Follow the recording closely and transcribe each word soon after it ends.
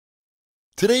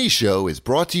Today's show is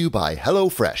brought to you by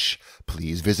HelloFresh.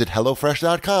 Please visit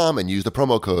HelloFresh.com and use the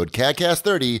promo code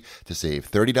CAGCast30 to save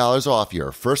 $30 off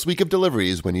your first week of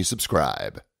deliveries when you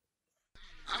subscribe.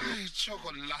 Ay,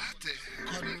 chocolate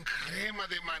con crema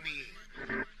de maní.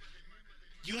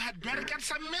 You had better get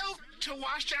some milk to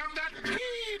wash down that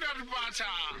peanut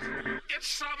butter. It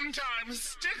sometimes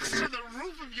sticks to the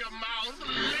roof of your mouth,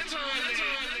 literally.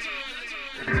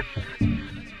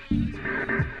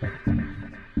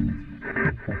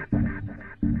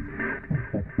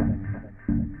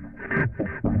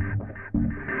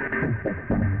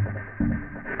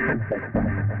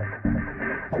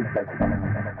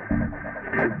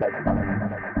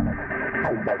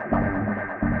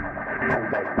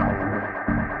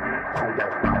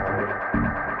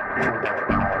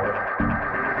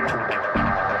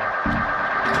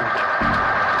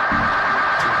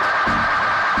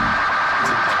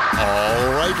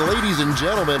 Ladies and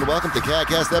gentlemen, welcome to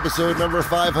CAGCast episode number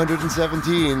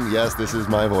 517. Yes, this is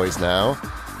my voice now.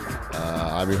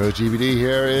 I'm your host, GBD,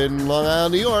 here in Long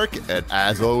Island, New York. And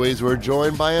as always, we're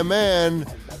joined by a man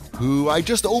who I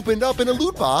just opened up in a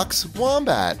loot box,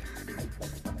 Wombat.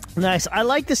 Nice. I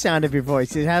like the sound of your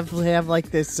voice. You have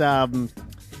like this,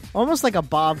 almost like a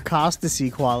Bob Costas-y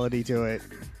quality to it.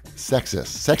 Sexist.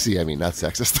 Sexy, I mean, not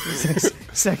sexist.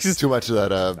 Sexist. Too much of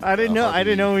that, I didn't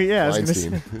know. Yeah,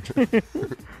 Weinstein.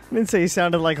 I didn't say you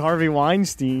sounded like Harvey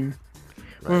Weinstein.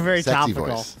 Right. We're very Sexy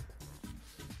topical. Voice.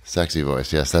 Sexy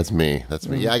voice. Yes, that's me.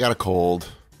 Yeah, I got a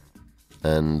cold.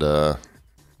 And,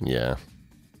 yeah.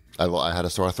 I had a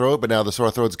sore throat, but now the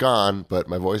sore throat's gone, but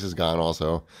my voice is gone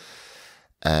also.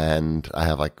 And I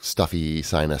have, like, stuffy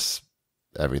sinus,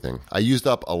 everything. I used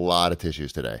up a lot of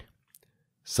tissues today.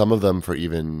 Some of them for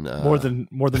even... More than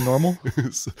normal?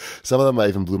 Some of them I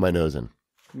even blew my nose in.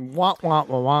 Wah, wah,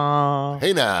 wah, wah.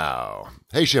 Hey now.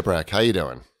 Hey, Shipwreck. How you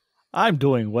doing? I'm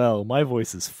doing well. My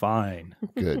voice is fine.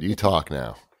 Good. You talk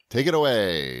now. Take it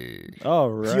away. All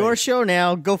right. It's your show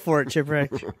now. Go for it,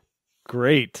 Chipwreck.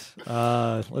 Great.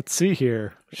 Let's see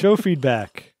here. Show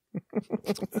feedback.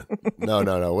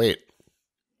 No. Wait.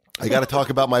 I got to talk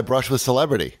about my brush with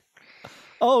celebrity.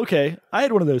 Oh, okay. I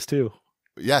had one of those too.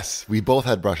 Yes, we both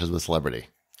had brushes with celebrity.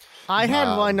 I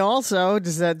had one also.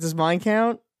 Does mine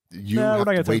count? You we're have not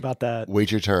going to talk wait, about that.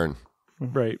 Wait your turn.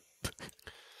 Right.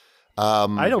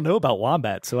 I don't know about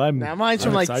Wombat, so I'm mine's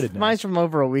I'm from excited now. mine's from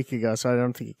over a week ago, so I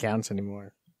don't think it counts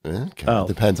anymore. Okay. Oh.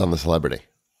 Depends on the celebrity.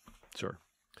 Sure.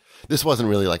 This wasn't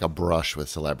really like a brush with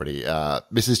celebrity.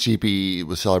 Mrs. Cheapy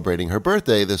was celebrating her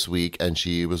birthday this week, and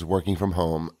she was working from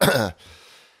home,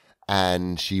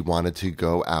 and she wanted to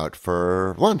go out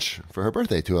for lunch for her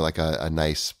birthday to a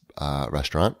nice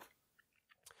restaurant.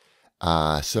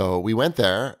 So we went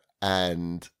there,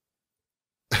 and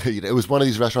it was one of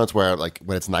these restaurants where, like,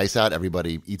 when it's nice out,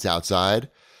 everybody eats outside.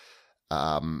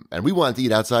 And we wanted to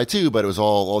eat outside too, but it was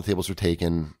all the tables were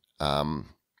taken.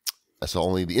 So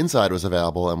only the inside was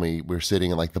available, and we were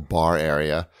sitting in like the bar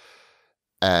area.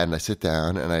 And I sit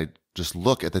down and I just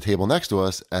look at the table next to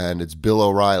us, and it's Bill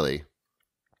O'Reilly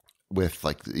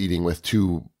eating with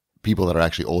two people that are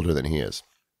actually older than he is.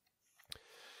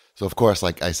 So of course,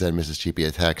 like I sent Mrs. Cheapy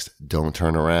a text, don't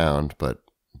turn around, but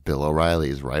Bill O'Reilly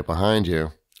is right behind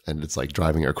you. And it's like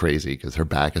driving her crazy because her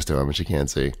back is to him and she can't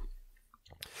see.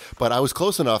 But I was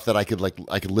close enough that I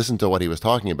could listen to what he was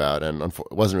talking about, and it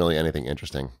wasn't really anything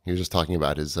interesting. He was just talking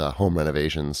about his home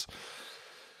renovations,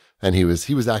 and he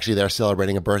was actually there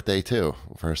celebrating a birthday too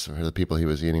for the people he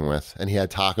was eating with, and he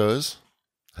had tacos,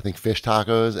 I think fish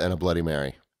tacos, and a Bloody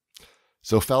Mary.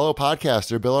 So fellow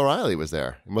podcaster Bill O'Reilly was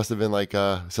there. It must have been like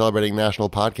celebrating National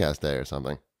Podcast Day or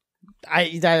something.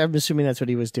 I'm assuming that's what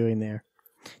he was doing there.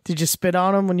 Did you spit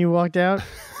on him when you walked out?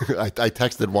 I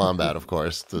texted Wombat, of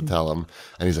course, to tell him,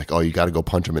 and he's like, "Oh, you got to go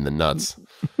punch him in the nuts."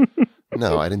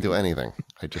 No, I didn't do anything.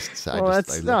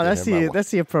 That's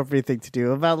the appropriate thing to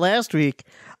do. About last week,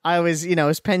 I was, it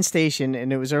was Penn Station,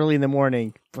 and it was early in the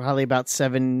morning, probably about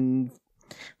 7.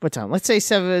 What time? Let's say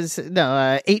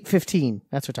 8:15.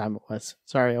 That's what time it was.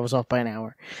 Sorry, I was off by an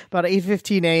hour. About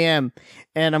 8:15 a.m.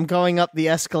 And I'm going up the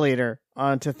escalator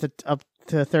onto up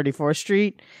to 34th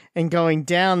Street, and going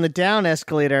down the down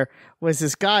escalator was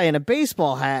this guy in a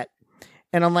baseball hat.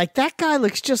 And I'm like, that guy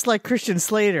looks just like Christian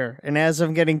Slater. And as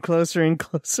I'm getting closer and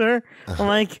closer, I'm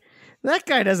like, that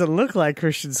guy doesn't look like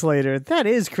Christian Slater. That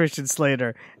is Christian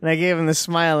Slater. And I gave him the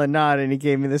smile and nod, and he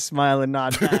gave me the smile and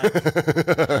nod back.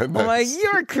 Nice. I'm like,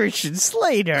 you're Christian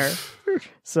Slater.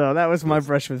 So that was my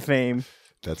brush with fame.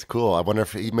 That's cool. I wonder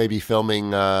if he may be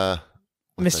filming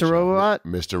Mr. Robot?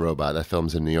 Mr. Robot. That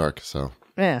film's in New York, so.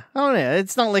 Yeah. Oh, yeah.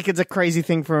 It's not like it's a crazy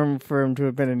thing for him to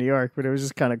have been in New York, but it was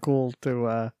just kind of cool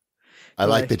to I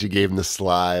like that you gave him the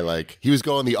sly, like, he was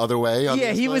going the other way on the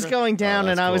Yeah, he was escalator? going down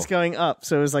and I was going up.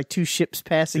 So it was like two ships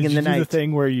passing in the Did you do night. the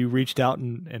thing where you reached out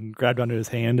and grabbed onto his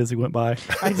hand as he went by?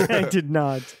 I did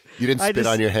not. You didn't spit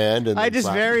on your hand? And I then just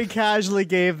slap very casually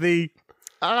gave the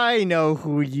I know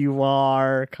who you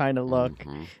are kind of look.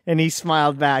 Mm-hmm. And he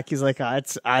smiled back. He's like,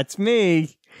 it's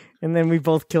me. And then we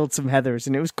both killed some heathers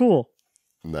and it was cool.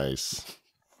 Nice.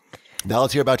 Now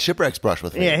let's hear about Shipwreck's brush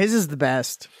with Fame. Yeah, his is the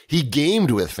best. He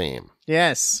gamed with Fame.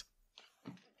 Yes.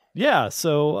 Yeah,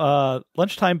 so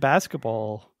lunchtime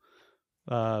basketball,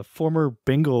 former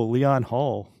Bengal Leon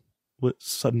Hall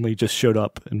suddenly just showed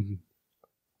up and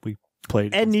we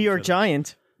played. And New York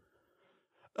Giant.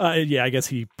 Yeah, I guess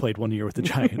he played 1 year with the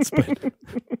Giants, but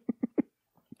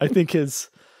I think his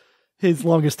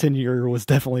longest tenure was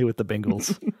definitely with the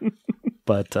Bengals.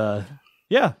 But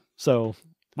yeah, so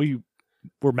we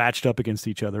were matched up against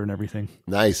each other and everything.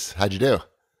 Nice. How'd you do?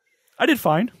 I did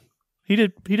fine. He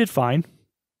did fine.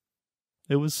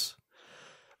 It was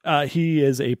he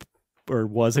is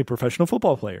was a professional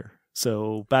football player.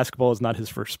 So basketball is not his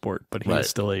first sport, but he is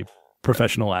still a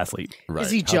professional athlete. Right.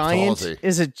 Is he How tall giant?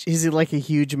 is he? Is he like a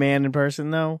huge man in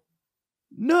person though?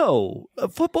 No,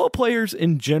 football players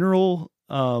in general,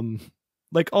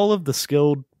 like all of the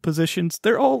skilled positions,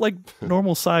 they're all like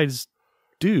normal sized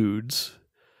dudes.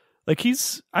 Like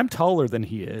I'm taller than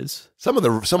he is. Some of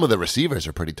the receivers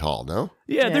are pretty tall, no?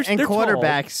 Yeah, and they're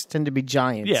quarterbacks tall. tend to be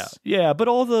giants. Yeah, but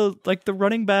all the the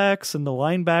running backs and the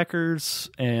linebackers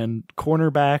and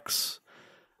cornerbacks,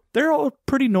 they're all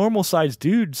pretty normal sized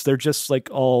dudes. They're just like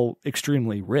all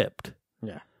extremely ripped.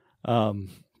 Yeah.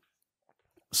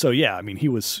 So yeah, I mean he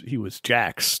was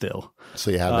jacked still. So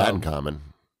you have that in common.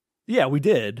 Yeah, we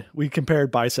did. We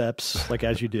compared biceps, like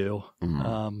as you do.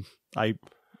 I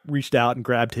reached out and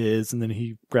grabbed his, and then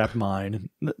he grabbed mine.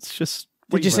 And it's just.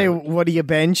 Did you say, what do you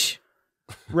bench?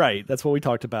 Right. That's what we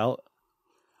talked about.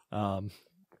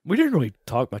 We didn't really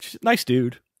talk much. Nice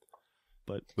dude.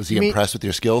 But was he impressed with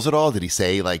your skills at all? Did he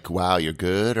say like, wow, you're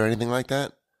good or anything like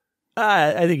that?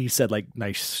 I think he said like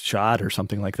nice shot or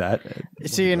something like that.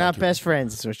 So you're not best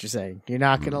friends, is what you're saying. You're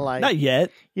not going to like. Not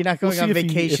yet. You're not going on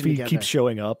vacation if he together. keeps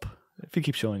showing up. If he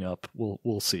keeps showing up,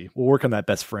 we'll see. We'll work on that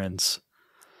best friends.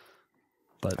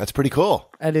 But that's pretty cool.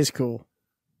 That is cool.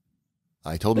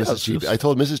 I told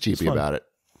Mrs. Cheapy about it.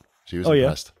 She was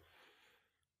impressed.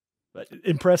 But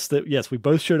impressed that yes, we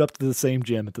both showed up to the same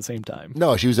gym at the same time.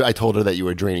 No, she was. I told her that you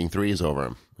were draining threes over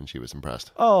him, and she was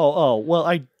impressed. Oh, well,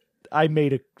 I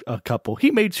made a couple. He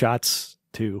made shots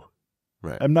too.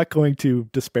 Right. I'm not going to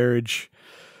disparage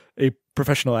a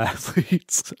professional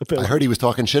athlete's ability. I heard he was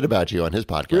talking shit about you on his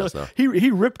podcast, though.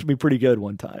 He ripped me pretty good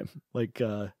one time. Like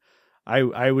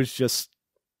I was just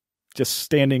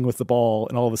standing with the ball,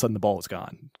 and all of a sudden the ball was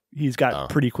gone. He's got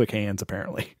pretty quick hands,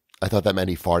 apparently. I thought that meant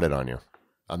he farted on you.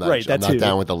 I'm not, right, I'm not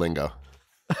down with the lingo.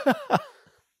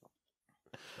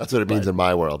 That's what it means in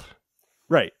my world.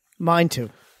 Right. Mine too.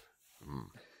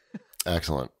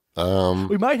 Excellent.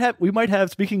 We might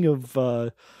have. Speaking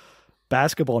of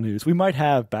basketball news, we might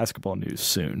have basketball news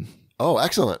soon. Oh,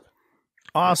 excellent!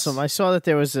 Awesome. I saw that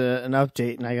there was an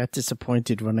update, and I got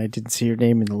disappointed when I didn't see your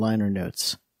name in the liner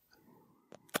notes.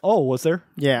 Oh, was there?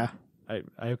 Yeah. I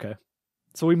okay.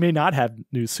 So we may not have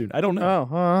news soon. I don't know.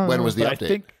 Oh, when was the update? I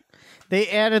think they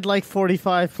added like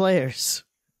 45 players.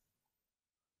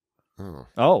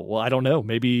 Oh, well, I don't know.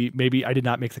 Maybe I did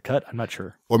not make the cut. I'm not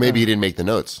sure. Or maybe you didn't make the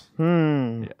notes.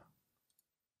 Yeah.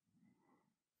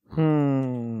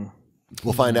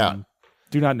 We'll find out.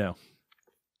 Do not know.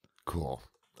 Cool.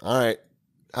 All right.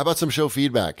 How about some show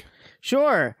feedback?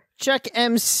 Sure. Chuck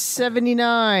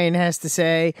M79 has to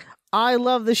say, I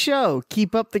love the show.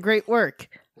 Keep up the great work.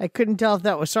 I couldn't tell if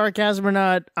that was sarcasm or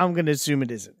not. I'm going to assume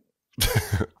it isn't.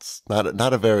 It's not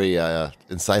a very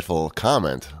insightful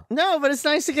comment. No, but it's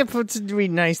nice to get put to read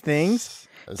nice things.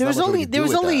 There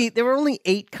were only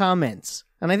 8 comments,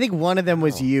 and I think one of them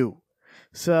was you.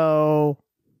 So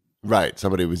right,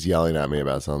 somebody was yelling at me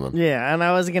about something. Yeah, and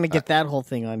I wasn't going to get that whole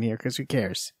thing on here because who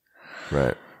cares?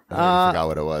 Right. I forgot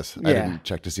what it was. I didn't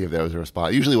check to see if there was a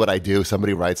response. Usually what I do,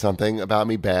 somebody writes something about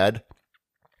me bad,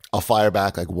 I'll fire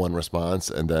back like one response,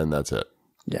 and then that's it.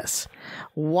 Yes.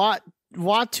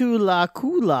 Watu La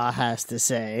Kula has to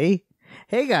say,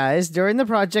 hey guys, during the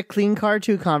Project Clean Car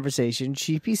 2 conversation,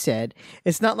 Sheepy said,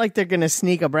 it's not like they're going to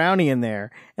sneak a brownie in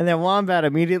there. And then Wombat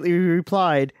immediately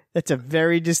replied, that's a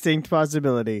very distinct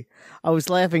possibility. I was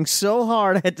laughing so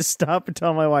hard I had to stop and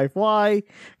tell my wife why.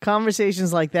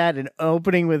 Conversations like that and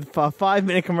opening with a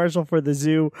 5-minute commercial for the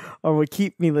zoo are what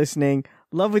keep me listening.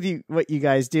 Love what you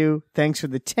guys do. Thanks for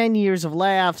the 10 years of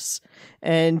laughs.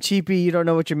 And Cheapy, you don't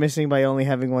know what you're missing by only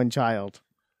having one child.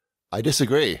 I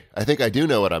disagree. I think I do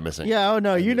know what I'm missing. Yeah. Oh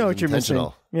no, you know what you're missing.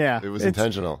 Intentional. Yeah, It was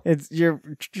intentional.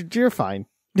 You're fine.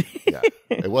 Yeah.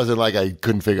 It wasn't like I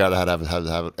couldn't figure out how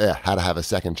to have a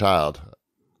second child.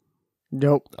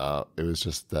 Nope. It was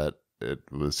just that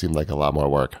seemed like a lot more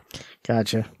work.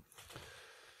 Gotcha.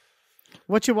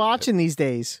 What you watching these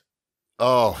days?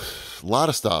 Oh, a lot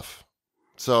of stuff.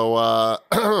 So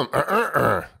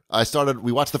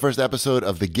we watched the first episode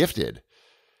of The Gifted,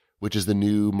 which is the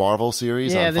new Marvel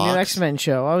series on the Fox. new X-Men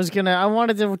show. I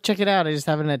wanted to check it out. I just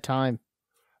haven't had time.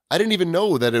 I didn't even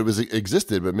know that it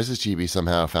existed, but Mrs. Chibi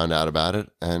somehow found out about it,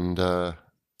 and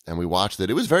we watched it.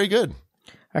 It was very good.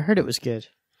 I heard it was good.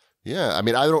 Yeah, I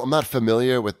mean, I'm not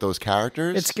familiar with those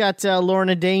characters. It's got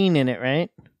Lorna Dane in it, right?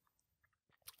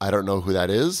 I don't know who that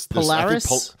is.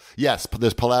 Polaris? Yes,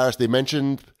 there's Polaris. They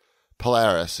mentioned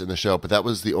Polaris in the show, but that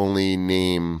was the only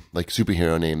name, like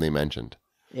superhero name they mentioned.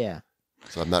 Yeah.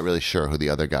 So I'm not really sure who the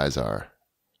other guys are.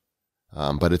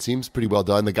 But it seems pretty well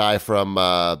done. The guy from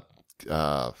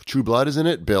True Blood is in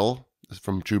it. Bill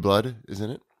from True Blood is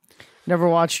in it. Never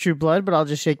watched True Blood, but I'll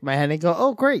just shake my head and go,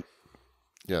 oh, great.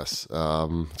 Yes.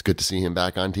 It's good to see him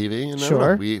back on TV. And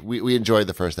Sure. We enjoyed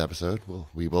the first episode.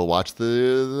 We will watch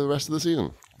the rest of the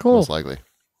season. Cool. Most likely.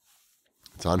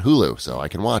 It's on Hulu, so I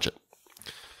can watch it.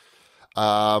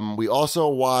 We also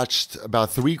watched about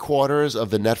 3/4 of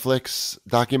the Netflix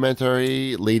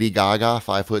documentary Lady Gaga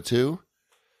 5'2",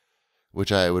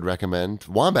 which I would recommend.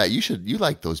 Wombat, you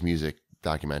like those music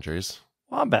documentaries.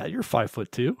 Wombat, you're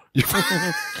 5'2".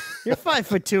 You're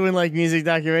 5'2" and like music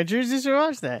documentaries. You should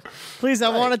watch that. Please,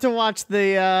 I wanted to watch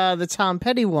the Tom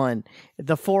Petty one,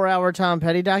 the 4-hour Tom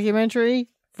Petty documentary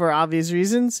for obvious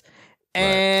reasons.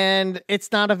 And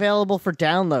it's not available for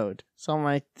download. So I'm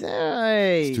like,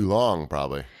 hey. It's too long,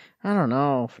 probably. I don't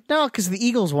know. No, because the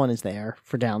Eagles one is there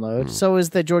for download. So is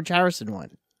the George Harrison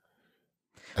one.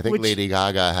 I think Lady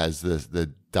Gaga has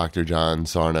the Dr. John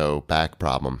Sarno back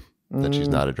problem that she's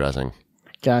not addressing.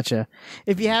 Gotcha.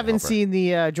 If you haven't seen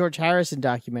the George Harrison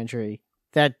documentary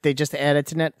that they just added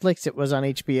to Netflix, it was on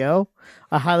HBO.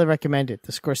 I highly recommend it.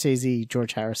 The Scorsese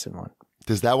George Harrison one.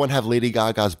 Does that one have Lady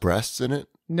Gaga's breasts in it?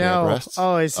 No. Breasts?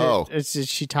 Oh, is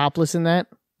she topless in that?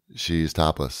 She's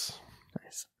topless.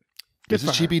 Nice.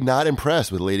 Mrs. Chibi not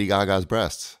impressed with Lady Gaga's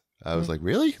breasts. I was like,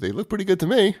 really? They look pretty good to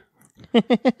me.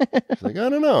 She's like, I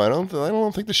don't know. I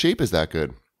don't think the shape is that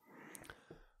good.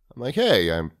 I'm like, hey,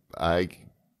 I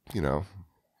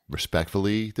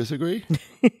respectfully disagree.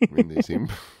 I mean, they seem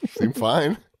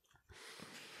fine.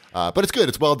 But it's good.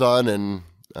 It's well done, and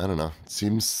I don't know. It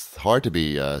seems hard to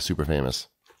be super famous.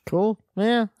 Cool.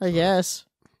 Yeah, I guess.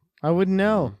 I wouldn't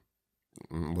know.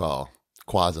 Well,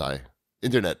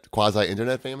 quasi-internet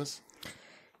famous?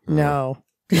 No.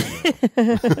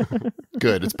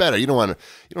 Good. It's better. You don't want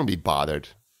to be bothered.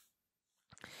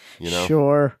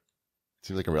 Sure.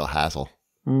 Seems like a real hassle.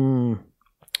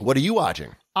 What are you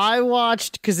watching? I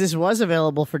watched, because this was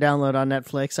available for download on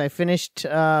Netflix, I finished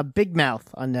Big Mouth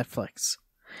on Netflix.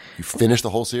 You finished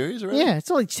the whole series already? Yeah, it's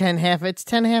only 10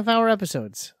 half-hour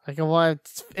episodes.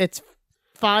 It's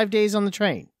 5 days on the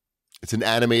train. It's an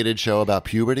animated show about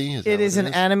puberty? It is an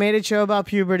animated show about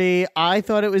puberty. I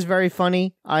thought it was very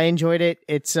funny. I enjoyed it.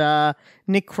 It's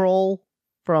Nick Kroll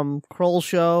from Kroll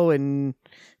Show and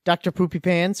Dr. Poopy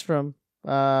Pants from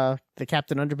the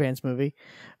Captain Underpants movie.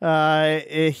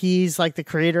 He's like the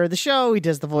creator of the show. He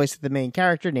does the voice of the main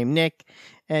character named Nick.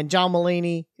 And John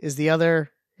Mulaney is the other,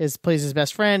 plays his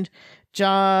best friend.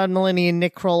 John Mulaney and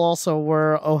Nick Kroll also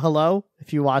were Oh Hello,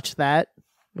 if you watch that,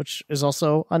 which is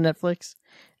also on Netflix.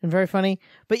 And very funny.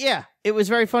 But yeah, it was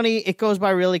very funny. It goes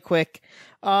by really quick.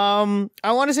 I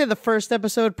want to say the first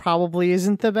episode probably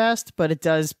isn't the best, but it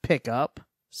does pick up.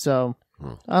 So,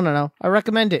 I don't know. I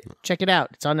recommend it. Check it out.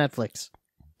 It's on Netflix.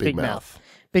 Big Mouth.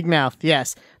 Big Mouth,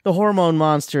 yes. The hormone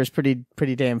monster is pretty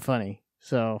damn funny.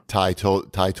 So Ty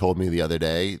told me the other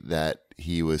day that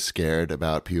he was scared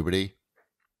about puberty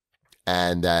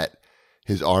and that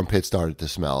his armpit started to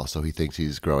smell, so he thinks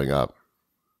he's growing up.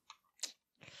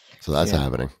 So that's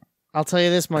happening. I'll tell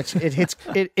you this much: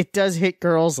 it does hit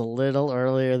girls a little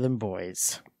earlier than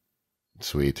boys.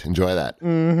 Sweet, enjoy that.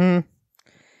 Mm-hmm.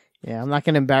 Yeah, I'm not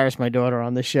going to embarrass my daughter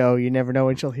on the show. You never know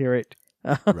when she'll hear it.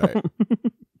 Right.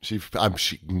 She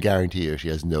can guarantee you she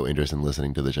has no interest in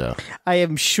listening to the show. I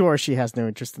am sure she has no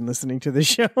interest in listening to the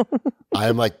show. I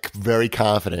am very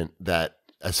confident that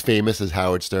as famous as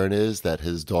Howard Stern is, that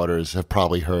his daughters have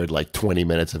probably heard 20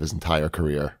 minutes of his entire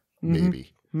career. Mm-hmm.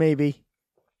 Maybe.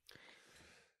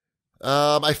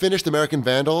 I finished American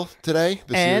Vandal today,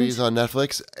 the series on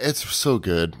Netflix. It's so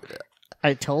good.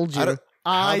 I told you.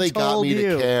 How they got me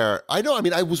to care. I know. I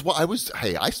mean, I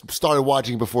started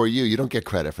watching before you. You don't get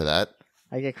credit for that.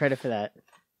 I get credit for that.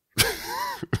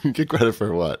 Get credit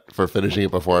for what? For finishing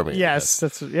it before me. Yes,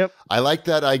 that's yep. I like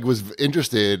that I was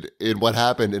interested in what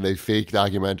happened in a fake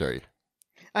documentary.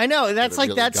 I know. That's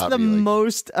Really that's got the me, like-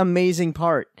 most amazing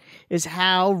part is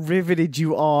how riveted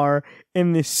you are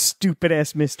in this stupid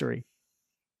ass mystery.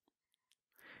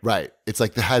 Right. It's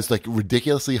like it has like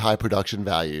ridiculously high production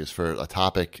values for a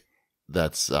topic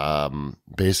that's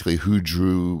basically who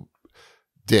drew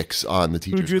dicks on the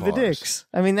teacher's Who drew the cars. dicks?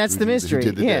 I mean, that's Who the drew- mystery.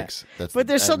 Who did the yeah. dicks? That's But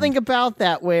there's something about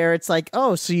that where it's like,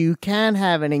 oh, so you can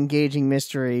have an engaging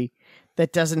mystery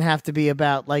that doesn't have to be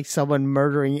about like someone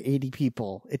murdering 80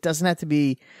 people. It doesn't have to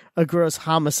be a gross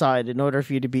homicide in order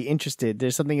for you to be interested.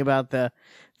 There's something about the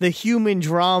human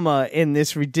drama in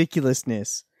this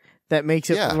ridiculousness that makes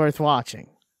it Yeah. worth watching.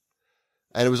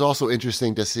 And it was also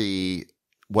interesting to see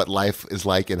what life is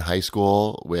like in high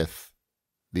school with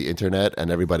the internet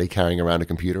and everybody carrying around a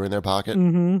computer in their pocket.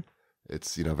 Mm-hmm.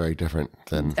 It's, very different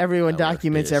than Everyone our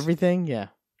documents days. everything. Yeah.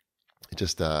 It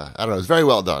just, I don't know. It was very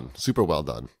well done. Super well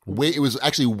done. It was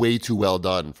actually way too well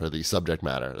done for the subject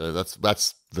matter.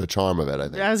 That's the charm of it, I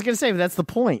think. I was going to say, but that's the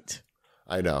point.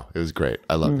 I know. It was great.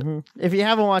 I loved it. Mhm. If you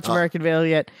haven't watched American Vandal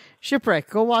yet, Shipwreck,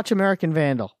 go watch American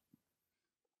Vandal.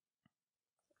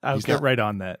 I'll He's get not- right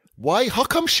on that. Why? How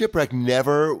come Shipwreck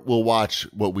never will watch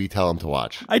what we tell him to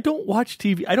watch? I don't watch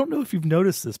TV. I don't know if you've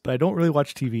noticed this, but I don't really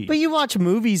watch TV. But you watch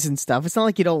movies and stuff. It's not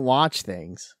like you don't watch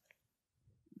things.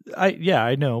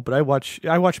 I know, but I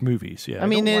watch movies. Yeah, I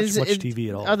mean, don't is watch much it- TV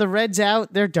at all. Are the Reds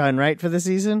out? They're done, right, for the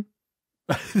season?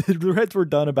 The Reds were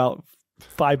done about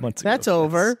 5 months ago. That's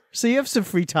over. So you have some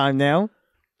free time now.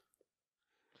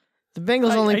 The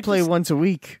Bengals only I play just- once a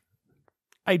week.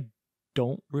 I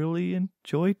don't really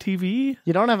enjoy TV.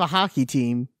 You don't have a hockey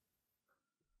team.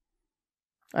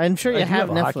 I'm sure I you do have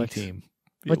a Netflix. hockey team.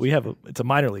 What- We have it's a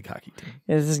minor league hockey team.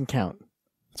 It doesn't count.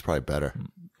 It's probably better.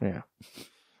 Yeah.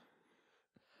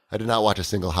 I did not watch a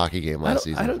single hockey game last I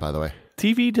season, don't- by the way.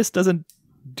 TV just doesn't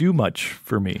do much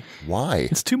for me. Why?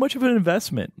 It's too much of an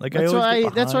investment. Like That's I always why.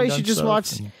 get That's why you behind should on just stuff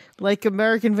watch and- like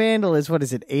American Vandal. Is what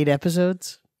is it? 8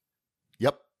 episodes?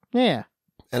 Yep. Yeah.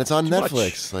 And it's on Too much.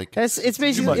 Netflix. Like, It's much.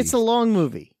 basically it's a long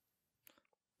movie.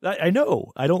 I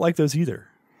know. I don't like those either.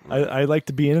 I like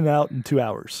to be in and out in 2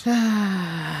 hours. all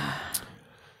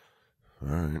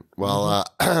right. Well,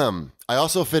 I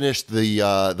also finished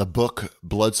the book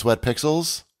Blood, Sweat,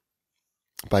 Pixels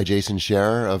by Jason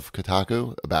Scherer of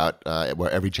Kotaku about where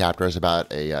every chapter is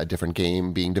about a different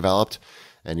game being developed,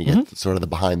 and you get sort of the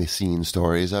behind the scenes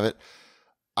stories of it.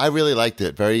 I really liked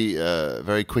it. Very,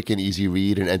 very quick and easy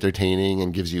read and entertaining,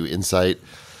 and gives you insight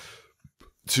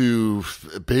to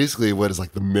basically what is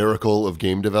like the miracle of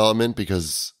game development,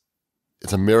 because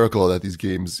it's a miracle that these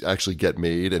games actually get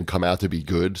made and come out to be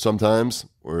good sometimes,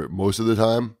 or most of the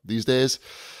time these days.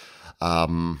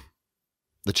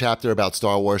 The chapter about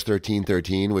Star Wars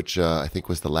 1313, which I think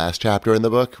was the last chapter in the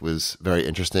book, was very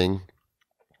interesting.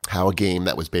 How a game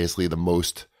that was basically the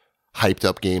most hyped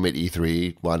up game at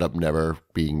E3 wound up never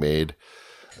being made.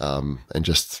 And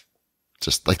just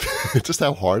like, just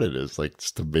how hard it is, like,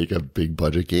 just to make a big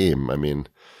budget game. I mean,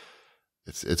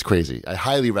 it's crazy. I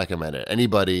highly recommend it.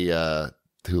 Anybody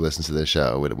who listens to this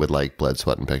show would like Blood,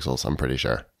 Sweat, and Pixels, I'm pretty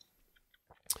sure.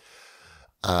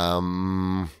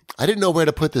 I didn't know where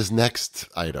to put this next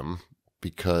item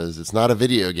because it's not a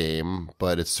video game,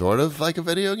 but it's sort of like a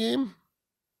video game.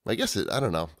 I guess I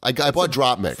don't know. I bought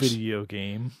Drop Mix. Video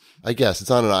game. I guess it's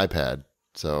on an iPad,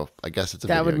 so I guess it's a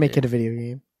That video would make game. it a video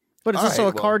game. But it's All also right,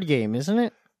 a well- card game, isn't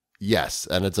it? Yes,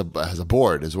 and it has a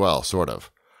board as well, sort of.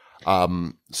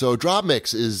 So Drop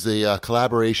Mix is the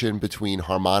collaboration between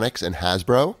Harmonix and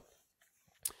Hasbro.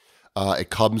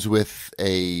 It comes with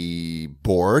a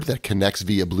board that connects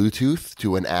via Bluetooth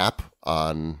to an app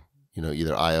on,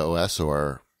 either iOS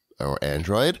or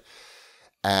Android,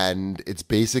 and it's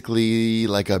basically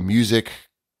like a music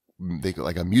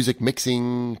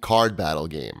mixing card battle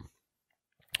game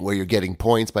where you're getting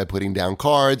points by putting down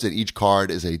cards, and each card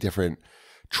is a different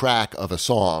track of a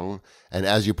song, and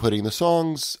as you're putting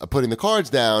the cards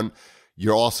down,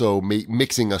 you're also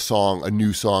mixing a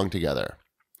new song together.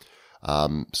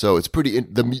 So it's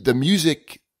the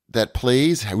music that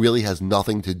plays really has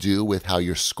nothing to do with how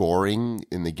your scoring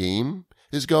in the game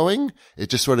is going. It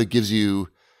just sort of gives you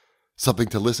something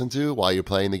to listen to while you're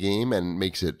playing the game and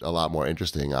makes it a lot more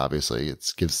interesting. Obviously, it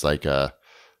gives like a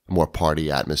more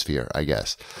party atmosphere, I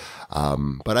guess.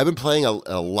 But I've been playing a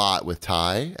lot with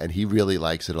Ty, and he really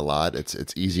likes it a lot.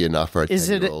 It's easy enough for a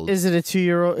 10-year-old. Is it a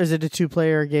 2-year-old? Is it a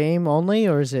 2-player game only,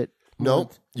 or is it? No,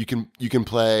 you can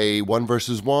play 1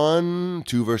 versus 1,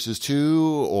 2 versus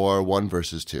 2, or 1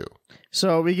 versus 2.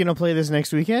 So are we gonna play this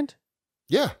next weekend?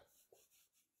 Yeah.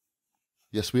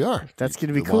 Yes, we are. That's going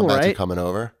to be The cool, Wombats are right? coming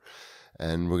over,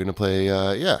 and we're gonna play.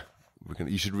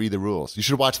 You should read the rules. You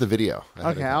should watch the video.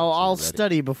 Okay, I'll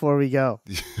study before we go.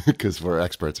 Because we're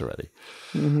experts already.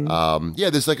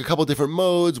 There's like a couple different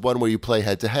modes. One where you play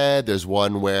head to head. There's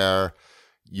one where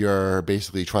you're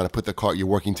basically trying to put the card. You're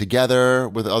working together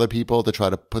with other people to try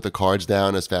to put the cards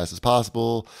down as fast as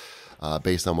possible,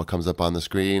 based on what comes up on the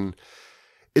screen.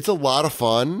 It's a lot of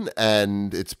fun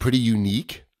and it's pretty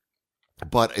unique.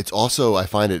 But it's also, I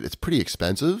find it's pretty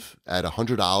expensive at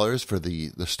 $100 for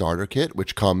the starter kit,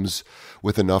 which comes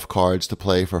with enough cards to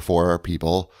play for 4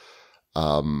 people.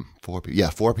 4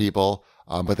 people.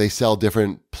 But they sell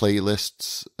different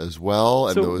playlists as well.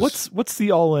 And So what's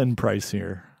the all-in price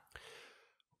here?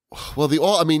 Well,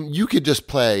 you could just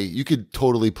play. You could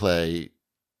totally play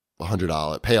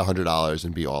 $100, pay $100,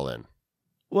 and be all in.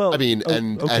 Well,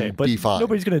 and but be fine.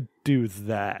 Nobody's going to do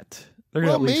that. They're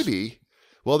gonna Maybe.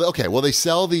 Well, okay. Well, they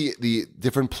sell the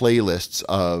different playlists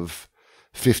of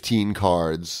 15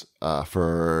 cards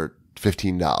for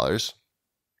 $15,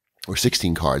 or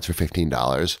 16 cards for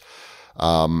 $15.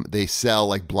 They sell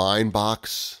like blind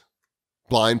packs,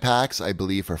 I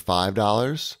believe, for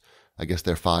 $5. I guess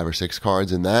there are 5 or 6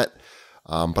 cards in that.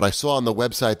 But I saw on the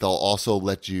website they'll also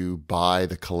let you buy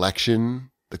the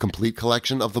complete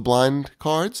collection of the blind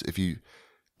cards if you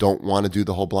don't want to do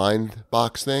the whole blind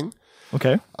box thing.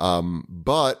 Okay.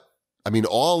 But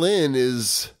all in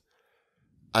is,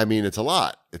 it's a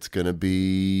lot. It's gonna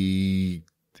be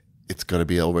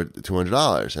over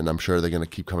 $200, and I'm sure they're gonna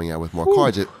keep coming out with more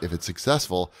cards if it's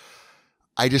successful.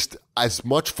 As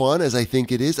much fun as I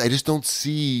think it is, I just don't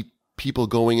see people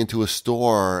going into a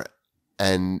store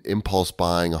and impulse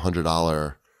buying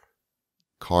 $100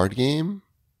 card game,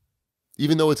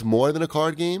 even though it's more than a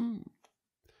card game.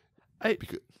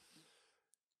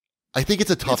 I think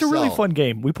it's a tough It's a really sell. fun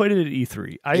game. We played it at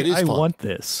E3. I want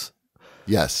this.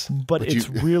 Yes. But it's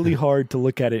really hard to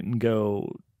look at it and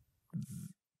go,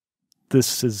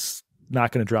 this is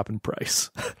not going to drop in price.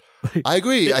 I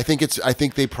agree. I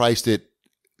think they priced it.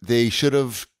 They should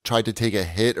have tried to take a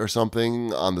hit or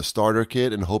something on the starter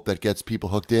kit and hope that gets people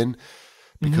hooked in,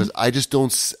 because I just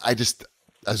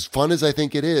as fun as I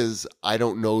think it is, I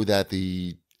don't know that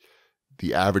the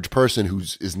average person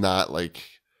is not like,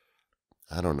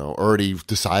 I don't know, already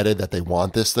decided that they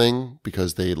want this thing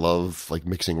because they love like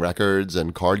mixing records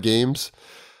and card games,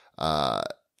 to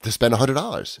spend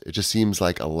 $100. It just seems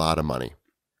like a lot of money.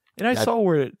 And I saw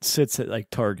where it sits at like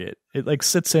Target. It like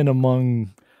sits in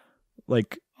among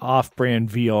like off-brand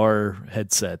VR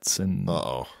headsets and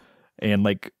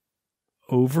like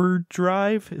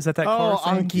Overdrive. Is that car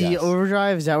thing? Anki Yes.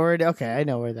 Overdrive. Is that where it? Okay, I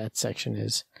know where that section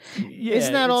is. Yeah,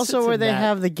 Isn't that it also sits where in they that.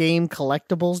 have the game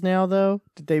collectibles now, though?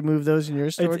 Did they move those in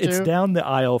your store It's too? down the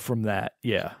aisle from that.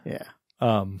 Yeah. Yeah.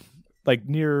 Like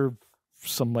near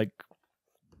some like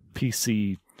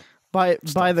PC. By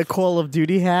the Call of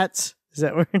Duty hats. Is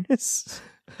that where it is?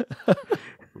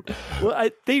 Well,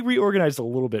 they reorganized a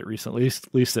little bit recently,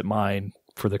 at least at mine,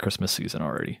 for the Christmas season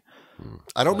already.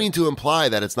 I don't mean to imply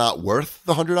that it's not worth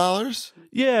the $100.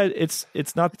 Yeah, it's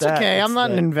not It's that. okay. It's I'm not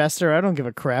an that- investor. I don't give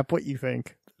a crap what you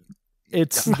think.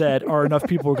 It's that are enough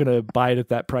people going to buy it at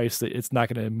that price that it's not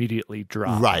going to immediately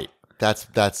drop. Right. That's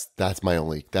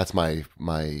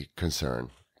my concern.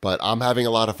 But I'm having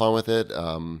a lot of fun with it.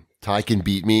 Ty can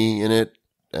beat me in it,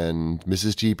 and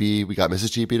Mrs. GP. We got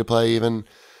Mrs. GP to play even.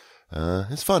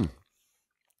 It's fun.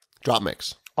 Drop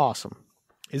mix. Awesome.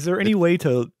 Is there any way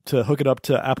to hook it up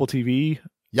to Apple TV?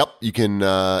 Yep, you can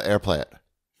AirPlay it.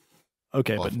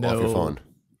 Okay, off, but no. off your phone.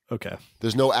 Okay.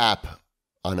 There's no app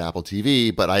on Apple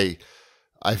TV, but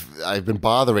I've been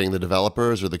bothering the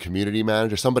developers or the community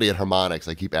manager, somebody at Harmonix.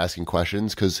 I keep asking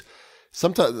questions because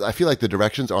sometimes I feel like the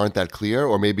directions aren't that clear,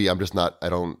 or maybe I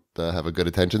don't have a good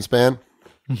attention span.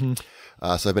 Mm-hmm.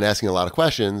 So I've been asking a lot of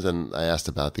questions, and I asked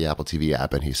about the Apple TV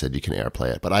app, and he said you can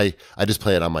AirPlay it. But I just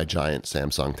play it on my giant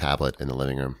Samsung tablet in the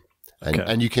living room,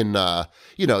 and you can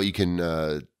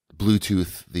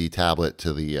Bluetooth the tablet to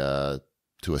a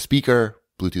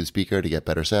Bluetooth speaker to get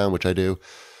better sound, which I do.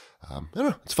 I don't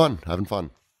know, it's fun, having fun.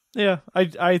 Yeah,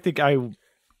 I think I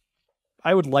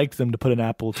would like them to put an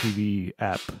Apple TV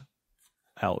app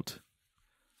out.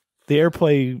 The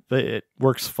AirPlay, it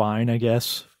works fine, I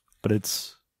guess, but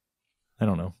I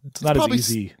don't know. It's not as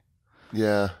easy.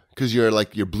 Yeah, because you're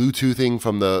Bluetoothing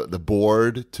from the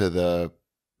board to the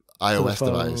iOS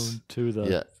device to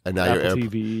the and now Apple your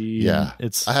TV. Yeah,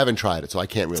 it's I haven't tried it, so I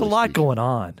can't really. It's a lot speak. going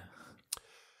on.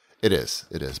 It is,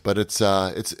 but it's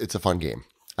a fun game.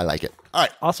 I like it. All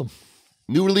right, Awesome.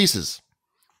 new releases.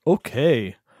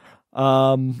 Okay.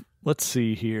 Let's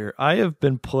see here. I have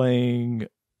been playing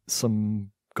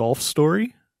some Golf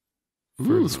Story.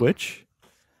 for the Switch.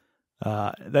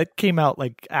 That came out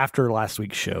like after last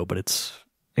week's show, but it's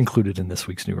included in this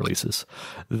week's new releases.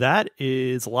 That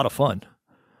is a lot of fun.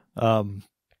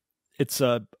 It's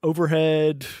a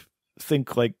overhead,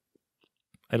 think like,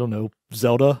 I don't know,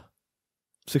 Zelda,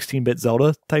 16-bit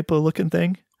Zelda type of looking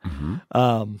thing.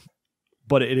 Mm-hmm.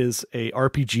 But it is a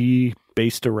RPG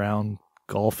based around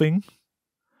golfing.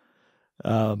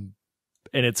 And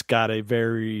it's got a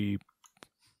very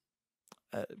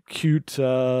cute,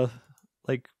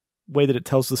 like way that it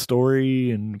tells the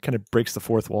story and kind of breaks the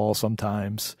fourth wall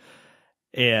sometimes.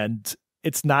 And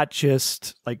it's not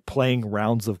just like playing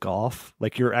rounds of golf.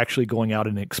 Like you're actually going out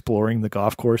and exploring the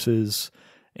golf courses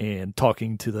and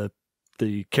talking to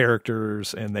the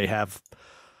characters, and they have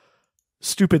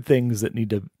stupid things that need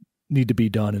to be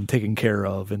done and taken care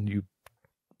of. And you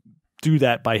do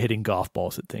that by hitting golf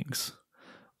balls at things,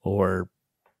 or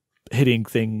hitting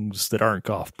things that aren't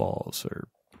golf balls, or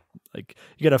like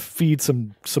you got to feed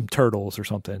some turtles or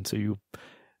something. So you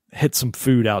hit some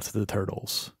food out to the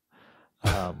turtles.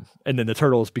 And then the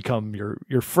turtles become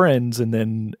your friends. And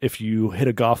then if you hit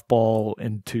a golf ball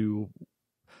into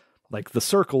like the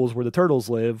circles where the turtles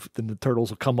live, then the turtles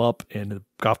will come up and the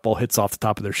golf ball hits off the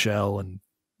top of their shell and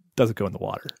doesn't go in the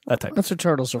water. That type. That's what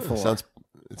turtles are for.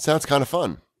 It sounds kind of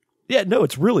fun. Yeah, no,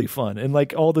 it's really fun. And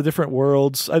like all the different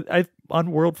worlds, I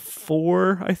on World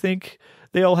 4, I think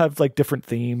they all have like different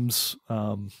themes.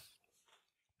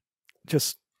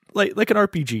 Just like an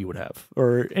RPG would have,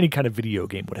 or any kind of video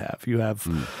game would have. You have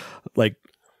like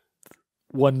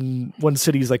one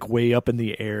city's like way up in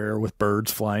the air with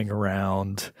birds flying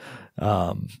around.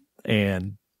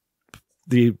 And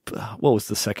what was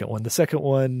the second one? The second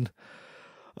one,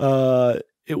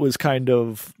 it was kind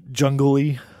of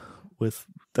jungly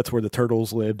that's where the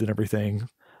turtles lived and everything.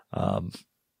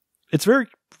 It's very,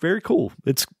 very cool.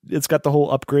 It's got the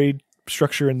whole upgrade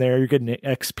structure in there. You're getting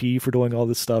XP for doing all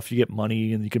this stuff. You get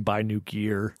money and you can buy new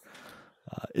gear.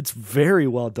 It's very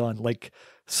well done. Like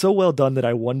so well done that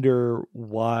I wonder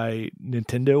why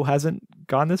Nintendo hasn't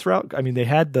gone this route. I mean, they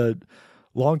had the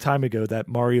long time ago that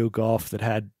Mario Golf that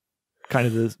had kind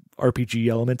of the RPG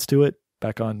elements to it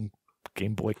back on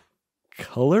Game Boy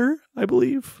Color, I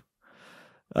believe.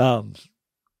 But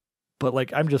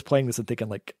like, I'm just playing this and thinking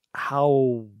like,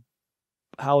 how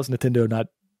has Nintendo not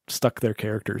stuck their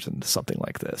characters into something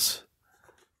like this?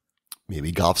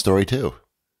 Maybe Golf Story 2.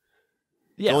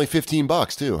 Yeah. Only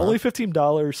 $15 too. Huh? Only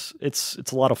 $15. It's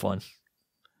a lot of fun.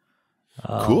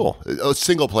 Cool.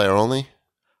 Single player only?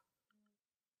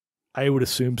 I would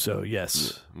assume so.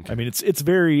 Yes. Yeah, okay. I mean, it's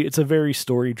a very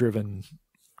story driven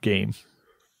game.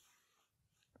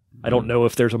 I don't know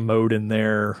if there's a mode in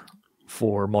there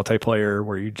for multiplayer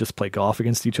where you just play golf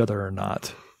against each other or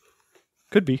not.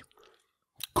 Could be.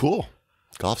 Cool.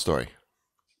 Golf Story.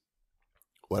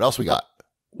 What else we got?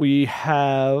 We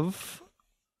have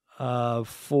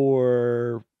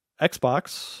for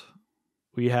Xbox,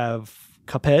 we have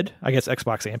Cuphead. I guess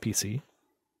Xbox and PC.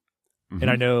 Mm-hmm.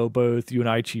 And I know both you and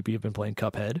I, Cheapy, have been playing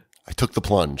Cuphead. I took the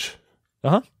plunge.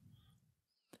 Uh-huh.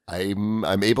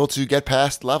 I'm able to get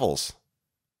past levels.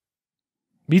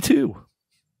 Me too.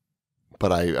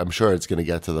 But I'm sure it's going to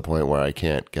get to the point where I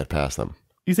can't get past them.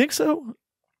 You think so?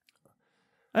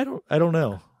 I don't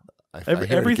know.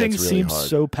 Everything seems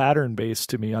so pattern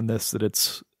based to me on this that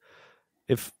it's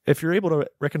if you're able to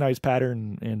recognize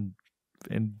pattern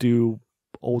and do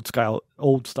old style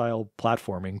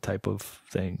platforming type of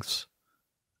things,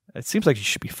 it seems like you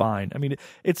should be fine. I mean,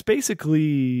 it's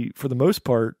basically for the most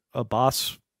part a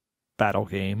boss battle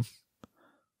game,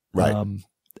 right?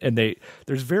 And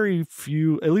there's very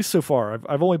few, at least so far.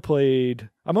 I've only played.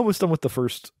 I'm almost done with the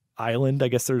first island. I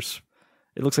guess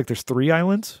it looks like there's 3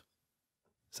 islands.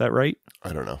 Is that right?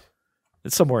 I don't know.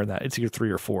 It's somewhere in that. It's either 3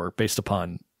 or 4 based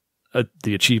upon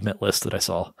the achievement list that I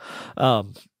saw.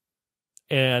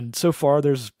 And so far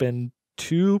there's been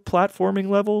 2 platforming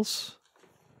levels,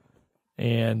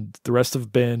 and the rest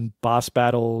have been boss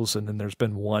battles. And then there's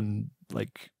been 1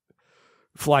 like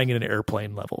flying in an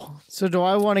airplane level. So do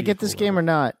I want to get this game or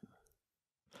not?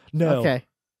 No. Okay.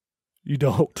 You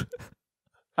don't.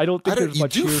 I don't think there's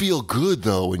much. You do feel good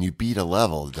though when you beat a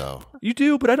level, though. You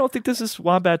do, but I don't think this is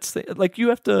Wombat's thing. Like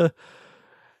you're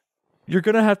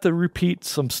gonna have to repeat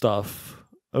some stuff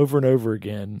over and over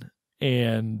again,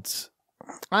 and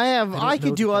I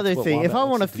could do other things. If I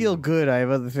want to feel good, I have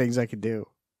other things I could do.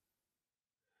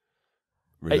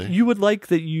 Really? You would like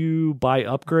that you buy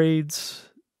upgrades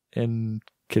and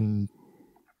can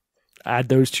add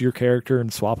those to your character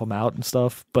and swap them out and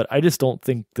stuff, but I just don't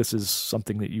think this is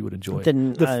something that you would enjoy.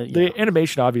 The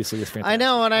animation obviously is fantastic. I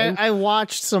know, and I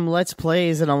watched some Let's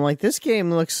Plays, and I'm like, this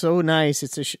game looks so nice.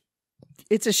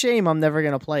 it's a shame I'm never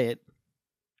gonna play it.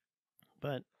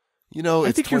 But You know, I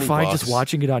it's think you're 20 fine bucks. just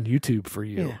watching it on YouTube for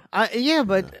you. but I I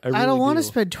really don't want to do.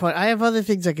 spend 20. I have other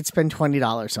things I could spend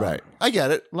 $20 on. Right. I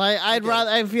get it. Like I'd get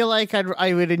rather. I feel like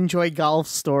I would enjoy Golf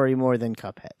Story more than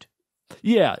Cuphead.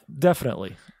 Yeah,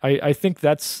 definitely. I think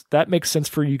that makes sense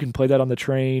for you. You can play that on the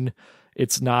train.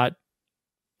 It's not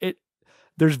it.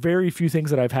 There's very few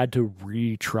things that I've had to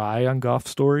retry on Golf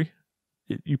Story.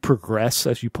 You progress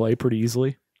as you play pretty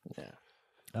easily.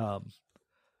 Yeah.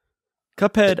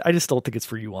 Cuphead, I just don't think it's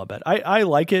for you on bet. I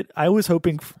like it. I was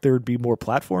hoping there would be more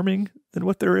platforming than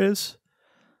what there is.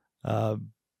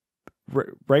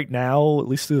 Right now, at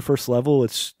least through the first level,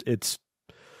 it's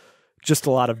just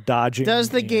a lot of dodging. Does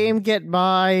the game get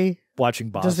by? Watching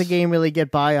boss. Does the game really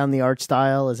get by on the art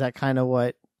style? Is that kind of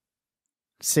what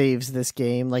saves this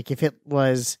game? Like if it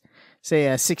was, say,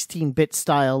 a 16-bit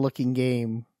style looking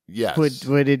game, Yes.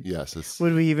 would it? Yes.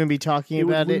 Would we even be talking It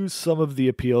about would it? lose some of the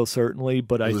appeal, certainly,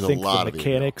 but I Lose a think lot the of the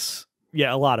mechanics.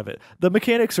 Yeah, a lot of it. The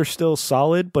mechanics are still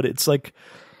solid, but it's like,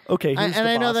 okay, here's And the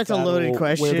I know boss that's a battle loaded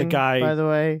question, where the guy, by the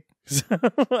way.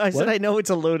 I said I know it's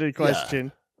a loaded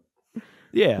question.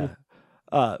 yeah.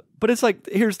 But it's like,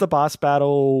 here's the boss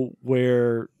battle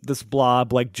where this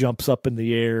blob like jumps up in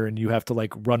the air and you have to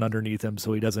like run underneath him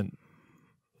so he doesn't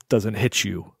hit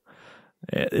you.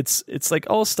 It's like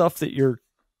all stuff that you're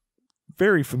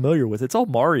very familiar with. It's all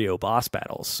Mario boss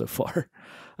battles so far.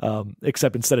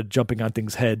 Except instead of jumping on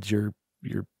things' heads, you're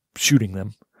shooting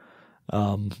them.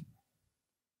 I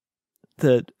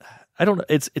don't know.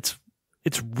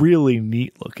 It's really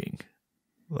neat looking.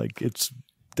 Like it's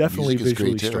definitely music is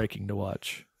great, visually too. striking to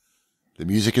watch. The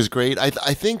music is great. I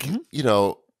think,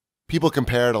 people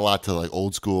compare it a lot to like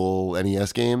old school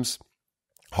NES games,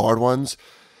 hard ones.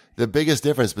 The biggest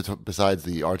difference besides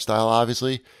the art style,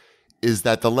 obviously, is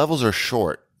that the levels are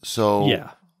short. So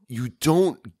Yeah. you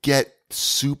don't get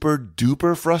super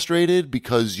duper frustrated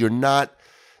because you're not,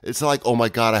 it's not like, oh my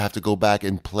God, I have to go back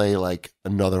and play like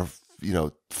another,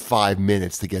 5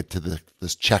 minutes to get to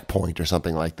this checkpoint or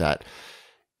something like that.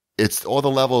 It's all the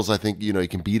levels. I think, you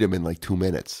can beat them in like 2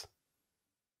 minutes.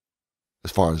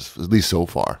 As far as, at least so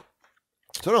far.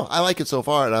 So no, I like it so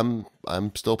far and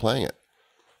I'm still playing it.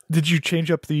 Did you change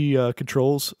up the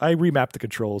controls? I remapped the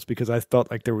controls because I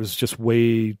felt like there was just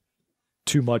way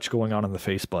too much going on the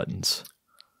face buttons.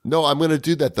 No, I'm going to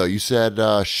do that though. You said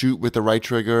shoot with the right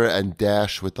trigger and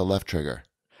dash with the left trigger.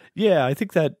 Yeah, I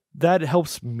think that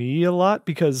helps me a lot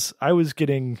because I was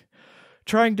trying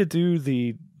to do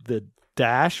the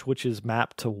dash, which is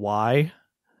mapped to Y,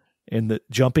 and the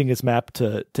jumping is mapped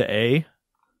to A,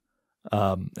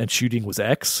 and shooting was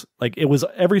X. Like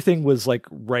everything was like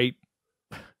right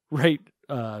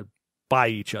by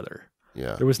each other.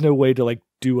 Yeah. There was no way to like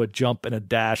do a jump and a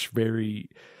dash very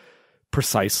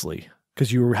precisely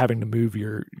because you were having to move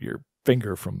your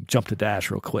finger from jump to dash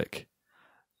real quick.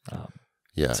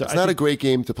 Yeah. So It's I not a think- great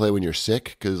game to play when you're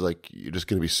sick because like you're just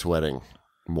going to be sweating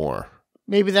more.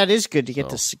 Maybe that is good to get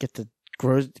get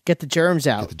the germs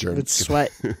out. Get the germs. with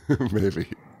sweat. Maybe.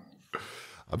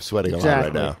 I'm sweating a lot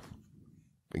Exactly. right now.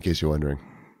 In case you're wondering.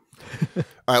 All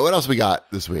right, what else we got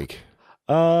this week?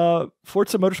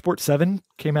 Forza Motorsport 7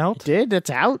 came out. Did it's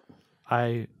out?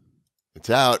 It's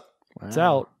out. It's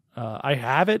out. I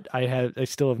have it. I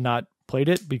still have not played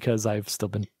it because I've still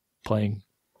been playing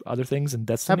other things and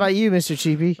Destiny. How about you, Mr.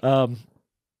 Cheapy?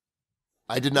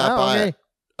 I did not Oh, buy okay. it.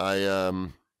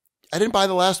 I didn't buy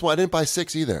the last one. I didn't buy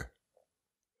 6 either.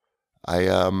 I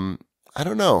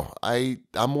don't know.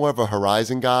 I'm more of a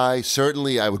Horizon guy.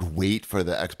 Certainly I would wait for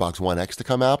the Xbox One X to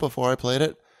come out before I played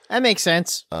it. That makes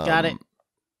sense. Got it.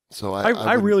 So I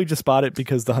wouldn't- really just bought it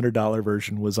because the $100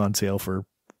 version was on sale for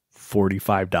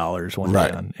 $45 one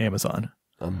Right. day on Amazon.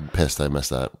 I'm pissed I missed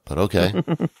that, but okay.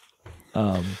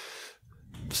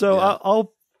 So Yeah.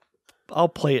 I'll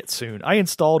play it soon. I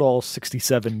installed all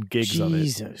 67 gigs of it,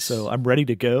 Jesus. so I'm ready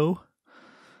to go.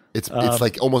 It's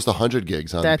like almost 100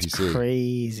 gigs on That's the PC.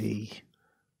 crazy.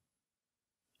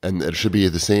 And it should be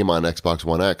the same on Xbox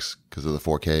One X because of the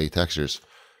 4K textures.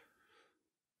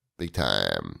 Big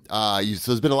time.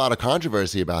 So there's been a lot of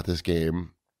controversy about this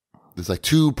game. There's like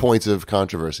 2 points of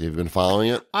controversy. Have you been following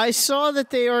it? I saw that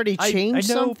they already I changed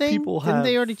know something. people Didn't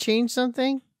they have- already change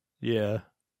something? Yeah.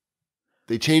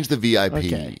 They changed the VIP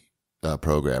Okay.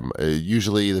 program.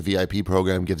 Usually the VIP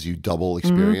program gives you double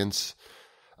experience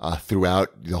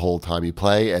throughout the whole time you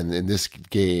play. And in this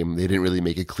game, they didn't really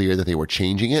make it clear that they were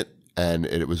changing it. And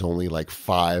it was only like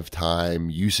 5-time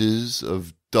uses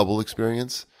of double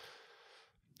experience,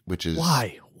 which is...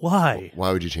 Why? Why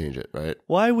would you change it, right?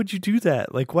 Why would you do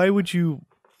that? Like, why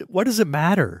does it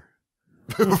matter?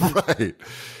 Right.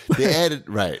 They added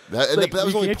that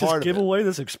was only can't part just of give it. away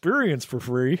this experience for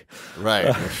free.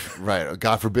 Right. Right.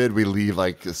 God forbid we leave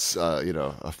like this,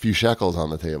 a few shekels on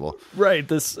the table. Right.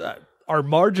 This our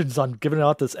margins on giving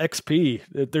out this XP,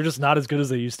 they're just not as good as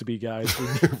they used to be, guys.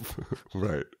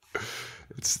 Right.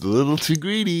 It's a little too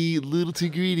greedy,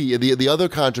 And the other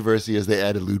controversy is they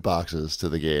added loot boxes to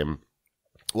the game.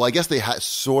 Well, I guess they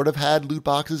sort of had loot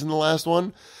boxes in the last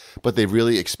one, but they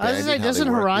really expanded. Doesn't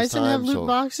Horizon have loot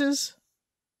boxes?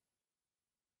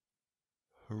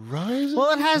 Horizon?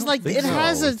 Well, it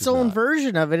has its own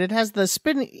version of it. It has the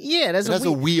spin. Yeah, it has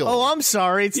a wheel. Oh, I'm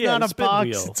sorry, it's not a box.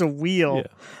 Wheel. It's a wheel. Yeah.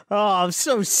 Oh, I'm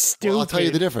so stupid. Well, I'll tell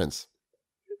you the difference.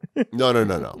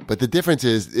 No. But the difference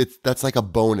is that's like a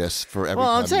bonus for every.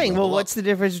 Well, time I'm saying, what's the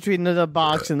difference between the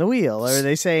box and the wheel? Or are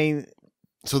they saying?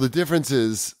 So the difference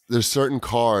is there's certain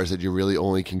cars that you really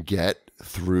only can get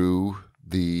through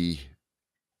the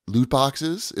loot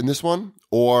boxes in this one,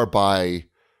 or by,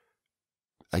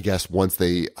 I guess, once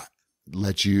they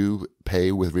let you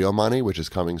pay with real money, which is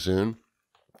coming soon,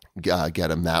 get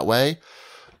them that way.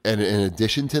 And in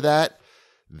addition to that,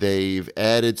 they've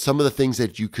added some of the things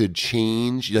that you could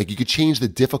change. Like you could change the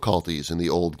difficulties in the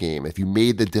old game. If you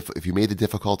made the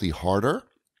difficulty harder,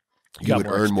 you would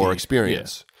earn more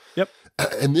experience. Yeah. Yep.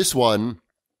 And this one,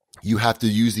 you have to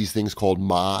use these things called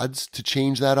mods to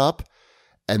change that up,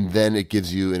 and then it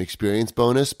gives you an experience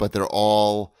bonus. But they're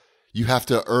all, you have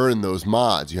to earn those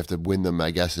mods. You have to win them,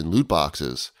 I guess, in loot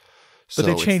boxes. But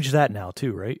they changed that now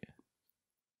too, right?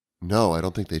 No, I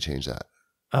don't think they changed that.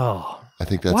 Oh, I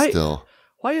think that's still.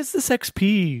 Why is this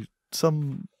XP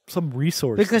some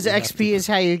resource? Because XP is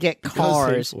how you get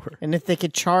cars, and if they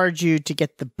could charge you to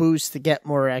get the boost to get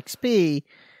more XP,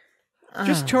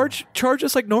 just charge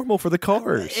us like normal for the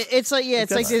cars. It's like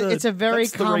it's a very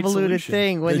convoluted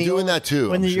thing. They're doing that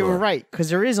too. You were right, because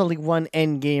there is only one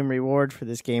end game reward for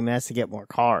this game, and that's to get more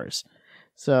cars.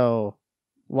 So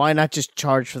why not just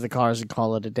charge for the cars and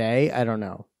call it a day? I don't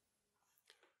know.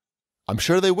 I'm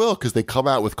sure they will, because they come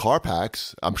out with car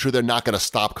packs. I'm sure they're not going to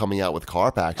stop coming out with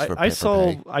car packs.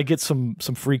 I get some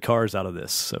free cars out of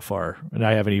this so far, and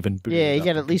I haven't even. Yeah, you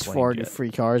get at least 4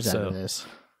 free cars out of this.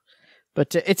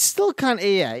 But it's still kind of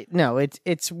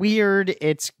it's weird.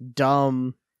 It's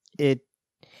dumb. It's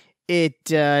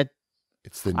the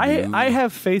new... I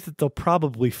have faith that they'll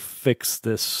probably fix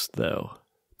this though.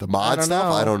 The mod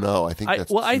stuff? I don't know. I think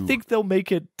I think they'll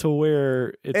make it to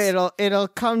where it'll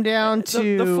come down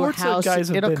to the Forza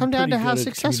guys it'll come down to how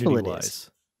successful it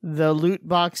is. The loot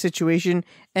box situation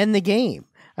and the game.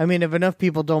 I mean, if enough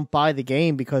people don't buy the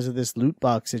game because of this loot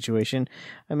box situation,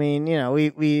 I mean,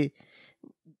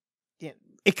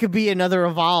 it could be another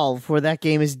Evolve where that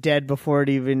game is dead before it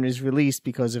even is released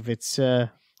because of its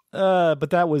but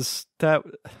that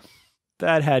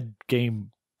had game.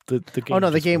 The game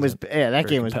the game was that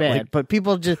game was bad. But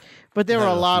there were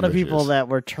a lot of people that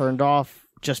were turned off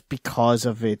just because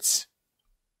of its.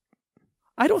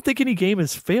 I don't think any game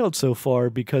has failed so far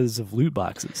because of loot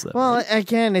boxes. Though, well, right?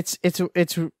 Again,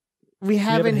 we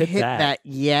haven't hit that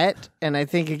yet, and I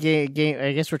think again,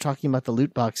 I guess we're talking about the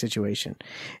loot box situation.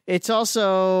 It's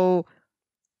a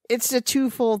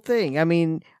twofold thing. I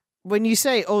mean, when you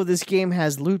say, "Oh, this game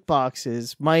has loot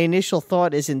boxes," my initial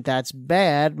thought isn't that's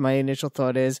bad. My initial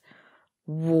thought is,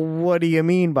 what do you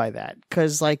mean by that?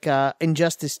 Because like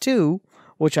Injustice 2,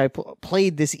 which I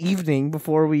played this evening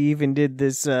before we even did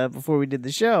this, before we did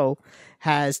the show,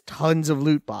 has tons of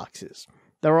loot boxes.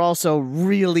 They're also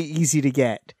really easy to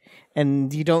get,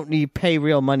 and you don't need to pay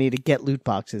real money to get loot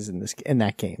boxes in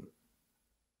that game.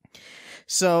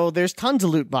 So there's tons of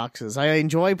loot boxes. I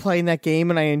enjoy playing that game,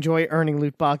 and I enjoy earning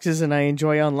loot boxes, and I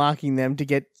enjoy unlocking them to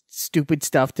get stupid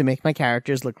stuff to make my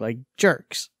characters look like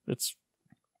jerks. It's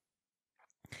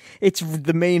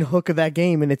the main hook of that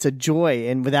game, and it's a joy.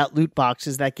 And without loot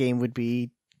boxes, that game would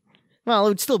be, well, it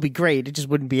would still be great. It just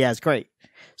wouldn't be as great.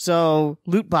 So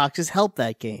loot boxes help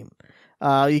that game.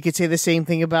 You could say the same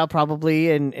thing about probably,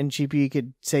 and GP, you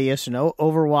could say yes or no.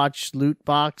 Overwatch loot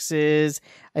boxes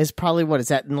is probably, what is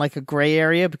that, in like a gray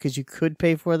area because you could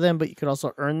pay for them, but you could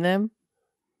also earn them?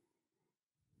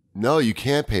 No, you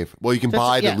can't pay for. Well, you can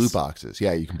buy the loot boxes.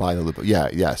 Yeah, you can buy the loot. Yeah,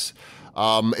 yes.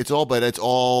 It's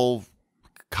all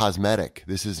cosmetic.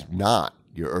 This is not.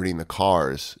 You're earning the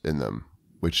cars in them,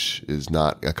 which is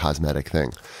not a cosmetic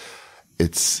thing.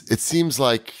 It seems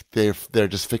like they're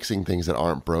just fixing things that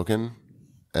aren't broken.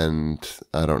 And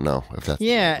I don't know if that's...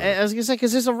 Yeah, I was going to say,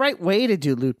 because there's a right way to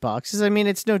do loot boxes. I mean,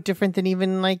 it's no different than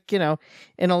even like, in an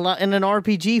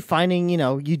RPG, finding,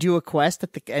 you do a quest.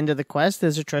 At the end of the quest,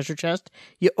 there's a treasure chest.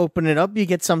 You open it up, you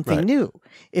get something new.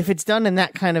 If it's done in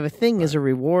that kind of a thing as a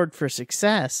reward for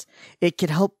success, it could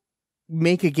help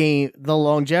make the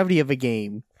longevity of a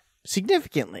game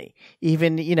significantly.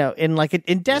 Even,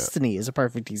 in Destiny is a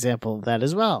perfect example of that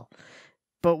as well.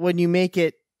 But when you make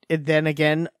it, then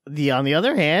again, on the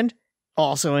other hand,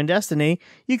 also in Destiny,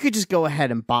 you could just go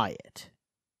ahead and buy it.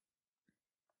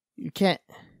 You can't.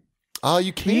 Oh,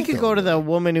 you can't. You could go to the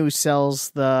woman who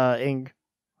sells the.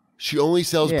 She only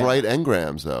sells bright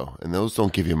engrams, though, and those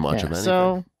don't give you much of anything.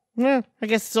 So, I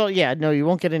guess it's all. Yeah, no, you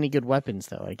won't get any good weapons,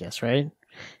 though. I guess, right?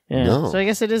 Yeah. No. So I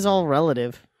guess it is all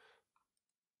relative.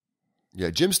 Yeah,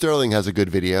 Jim Sterling has a good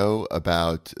video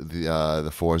about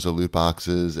the Forza loot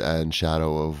boxes and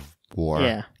Shadow of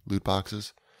War loot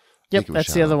boxes. Yep,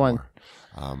 that's the other one.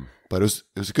 But it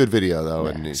was a good video though.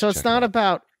 Yeah. And so it's not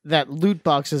about that loot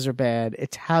boxes are bad.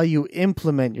 It's how you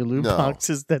implement your loot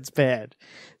boxes that's bad.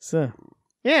 So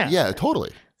yeah,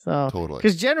 totally. So totally,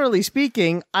 because generally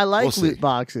speaking, I like loot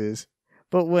boxes,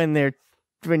 but when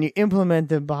you implement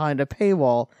them behind a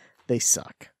paywall, they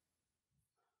suck.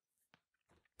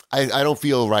 I don't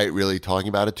feel right really talking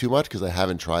about it too much because I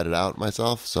haven't tried it out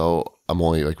myself. So I'm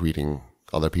only like reading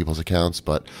other people's accounts.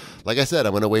 But like I said,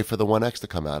 I'm going to wait for the 1X to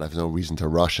come out. I have no reason to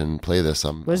rush and play this.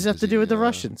 What does it have to do with the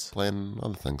Russians? Playing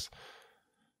other things.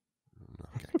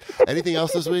 Okay. Anything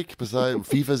else this week besides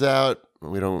FIFA's out?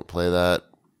 We don't play that.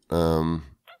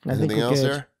 Anything else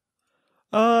there?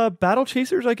 Battle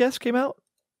Chasers, I guess, came out.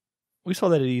 We saw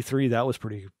that at E3. That was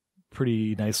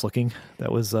pretty nice looking.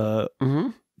 That was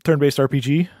turn-based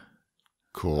RPG.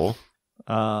 Cool.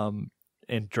 And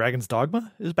Dragon's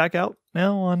Dogma is back out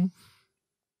now on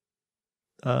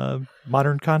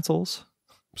modern consoles.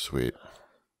 Sweet.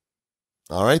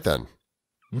 All right then.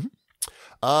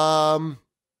 Mm-hmm.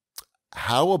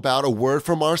 How about a word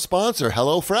from our sponsor,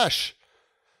 HelloFresh?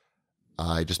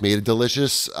 I just made a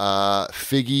delicious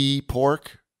figgy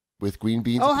pork with green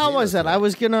beans. Oh, how was that? I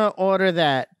was gonna order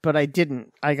that, but I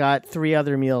didn't. I got 3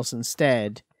 other meals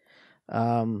instead.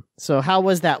 So how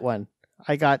was that one?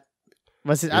 I'm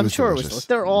sure delicious. it was.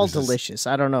 They're all delicious.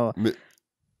 I don't know.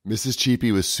 Mrs.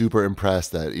 Cheapy was super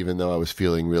impressed that even though I was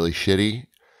feeling really shitty,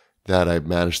 that I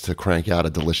managed to crank out a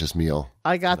delicious meal.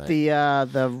 I got the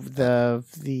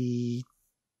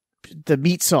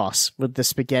meat sauce with the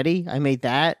spaghetti. I made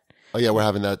that. Oh yeah, we're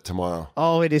having that tomorrow.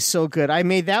 Oh, it is so good. I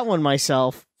made that one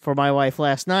myself for my wife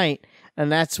last night, and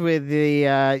that's with the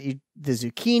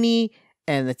zucchini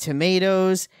and the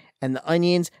tomatoes and the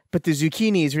onions. But the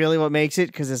zucchini is really what makes it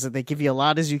because they give you a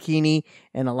lot of zucchini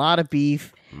and a lot of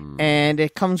beef, and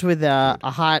it comes with a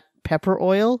hot pepper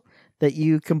oil that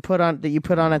you put on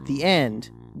at the end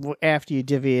after you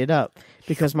divvy it up.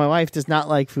 Because my wife does not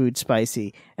like food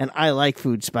spicy, and I like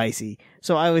food spicy,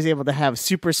 so I was able to have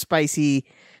super spicy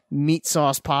meat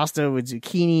sauce pasta with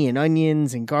zucchini and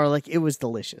onions and garlic. It was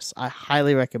delicious. I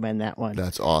highly recommend that one.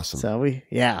 That's awesome. So it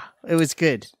was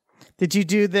good. Did you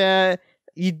do the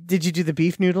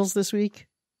beef noodles this week?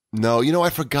 No, I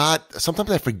forgot.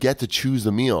 Sometimes I forget to choose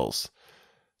the meals.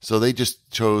 So they just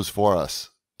chose for us,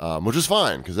 which was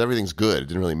fine because everything's good. It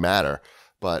didn't really matter.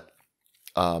 But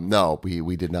no,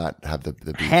 we did not have the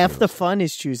beef Half noodles. The fun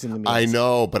is choosing the meals. I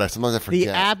know, but sometimes I forget.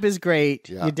 The app is great.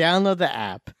 Yeah. You download the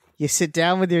app. You sit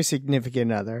down with your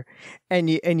significant other, and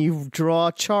you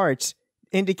draw charts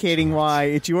indicating why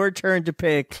it's your turn to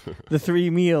pick the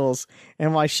 3 meals,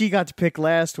 and why she got to pick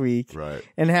last week, right?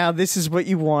 And how this is what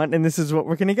you want, and this is what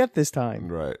we're going to get this time,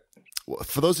 right? Well,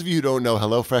 for those of you who don't know,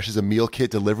 HelloFresh is a meal kit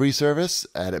delivery service,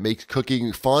 and it makes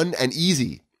cooking fun and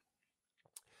easy.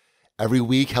 Every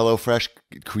week, HelloFresh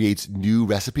creates new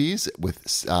recipes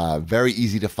with very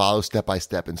easy to follow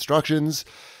step-by-step instructions.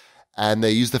 And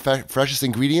they use the freshest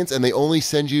ingredients, and they only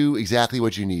send you exactly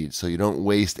what you need, so you don't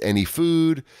waste any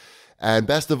food. And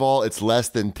best of all, it's less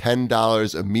than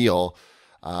 $10 a meal.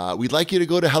 We'd like you to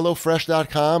go to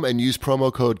HelloFresh.com and use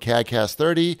promo code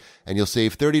CAGCast30, and you'll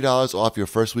save $30 off your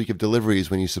first week of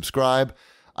deliveries when you subscribe.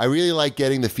 I really like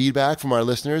getting the feedback from our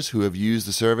listeners who have used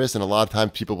the service, and a lot of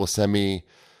times people will send me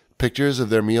pictures of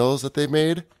their meals that they've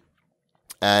made.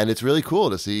 And it's really cool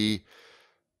to see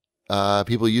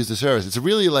people use the service. It's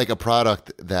really like a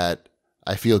product that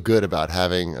I feel good about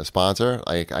having a sponsor.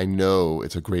 Like, I know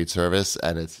it's a great service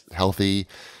and it's healthy,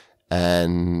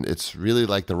 and it's really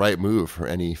like the right move for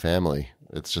any family.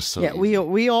 It's just so easy.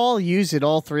 we all use it,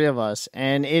 all 3 of us,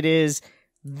 and it is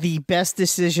the best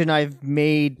decision I've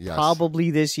made probably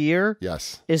this year.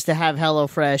 Yes. Is to have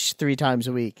HelloFresh 3 times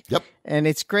a week. Yep. And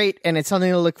it's great, and it's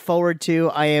something to look forward to.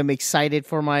 I am excited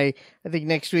for I think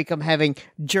next week I'm having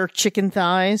jerk chicken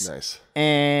thighs. Nice.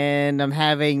 And I'm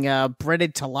having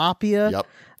breaded tilapia. Yep.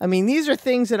 I mean, these are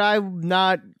things that I'm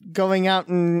not going out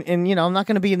and I'm not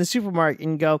going to be in the supermarket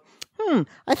and go,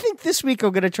 I think this week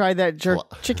I'm going to try that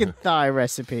chicken thigh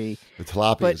recipe. The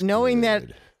tilapia But is knowing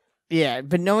good.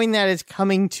 knowing that it's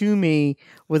coming to me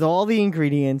with all the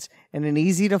ingredients and an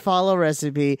easy to follow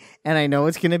recipe, and I know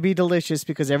it's going to be delicious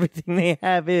because everything they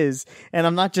have is, and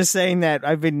I'm not just saying that,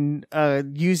 I've been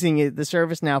using the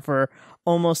service now for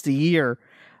almost a year.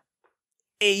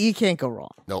 You can't go wrong.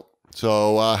 Nope.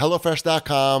 So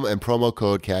HelloFresh.com and promo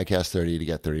code CAGCast30 to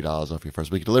get $30 off your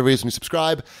first week of deliveries when you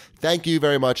subscribe. Thank you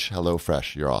very much,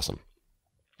 HelloFresh. You're awesome.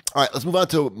 All right, let's move on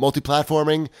to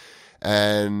multi-platforming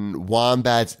and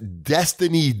Wombat's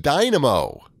Destiny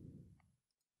Dynamo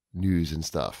news and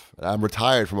stuff. I'm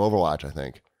retired from Overwatch, I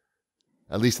think.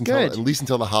 At least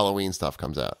until the Halloween stuff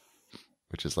comes out,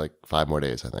 which is like 5 more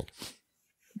days, I think.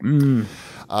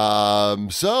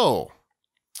 So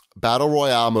Battle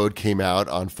Royale mode came out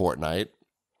on Fortnite.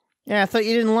 Yeah, I thought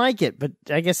you didn't like it, but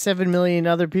I guess 7 million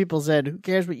other people said, who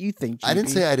cares what you think, GP? I didn't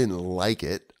say I didn't like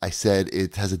it. I said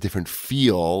it has a different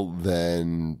feel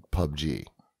than PUBG.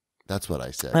 That's what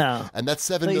I said. Oh. And that's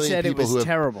 7 You million said people it was who have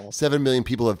terrible. 7 million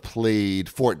people have played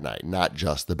Fortnite, not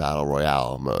just the Battle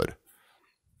Royale mode.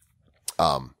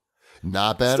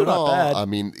 Not bad Still at not all. bad. I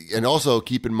mean, and also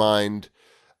keep in mind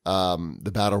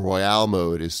the Battle Royale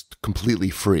mode is completely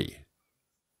free.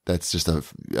 That's just you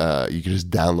can just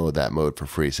download that mode for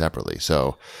free separately.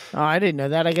 So, Oh, I didn't know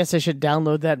that. I guess I should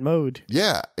download that mode.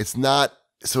 yeah, it's not.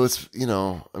 So it's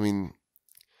I mean,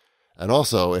 and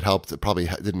also it helped. It probably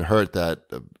didn't hurt that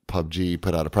PUBG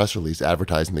put out a press release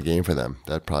advertising the game for them.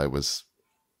 That probably was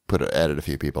added a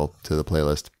few people to the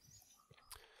playlist.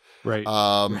 Right.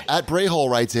 At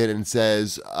Brayhole writes in and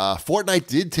says, Fortnite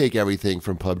did take everything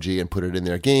from PUBG and put it in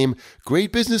their game.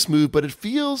 Great business move, but it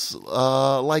feels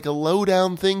like a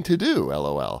low-down thing to do,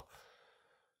 LOL.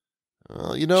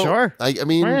 Sure. I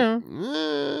mean, Yeah.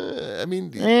 I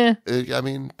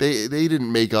mean, they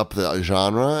didn't make up the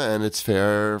genre, and it's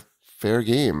fair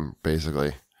game,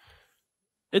 basically.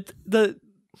 The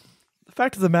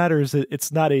fact of the matter is that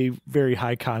it's not a very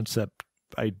high concept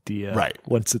idea. Right.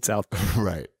 Once it's out there.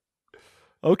 Right.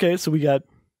 Okay, so we got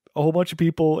a whole bunch of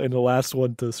people, and the last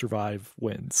one to survive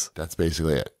wins. That's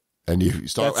basically it. And you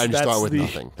start That's with the-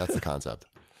 nothing. That's the concept.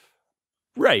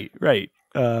 Right.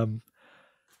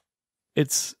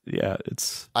 It's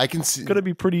I can see. going to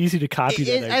be pretty easy to copy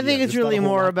that idea. I think it's There's not really a whole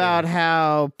more lot about there.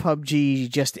 how PUBG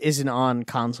just isn't on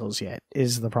consoles yet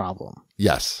is the problem.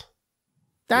 Yes.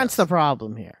 That's the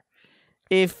problem here.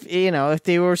 If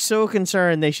they were so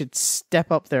concerned, they should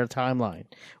step up their timeline,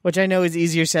 which I know is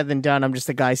easier said than done. I'm just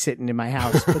a guy sitting in my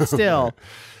house, but still.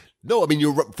 No, I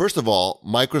mean, first of all,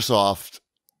 Microsoft,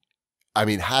 I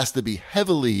mean, has to be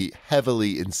heavily,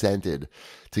 heavily incented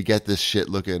to get this shit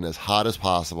looking as hot as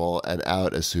possible and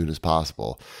out as soon as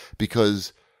possible.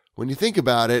 Because when you think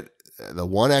about it, the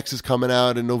One X is coming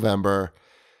out in November.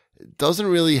 It doesn't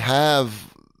really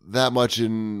have that much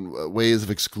in ways of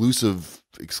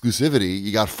exclusivity.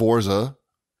 You got Forza,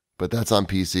 but that's on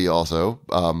PC also.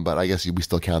 But I guess we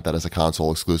still count that as a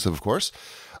console exclusive, of course.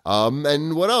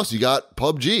 And what else? You got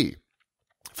PUBG.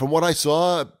 From what I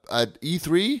saw at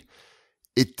E3,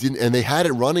 it didn't, and they had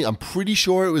it running. I'm pretty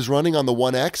sure it was running on the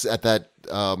One X at that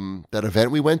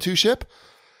event we went to, Ship.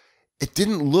 It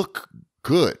didn't look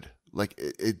good. Like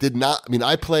it did not. I mean,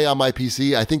 I play on my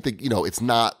PC. I think that it's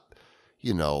not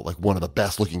like one of the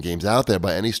best looking games out there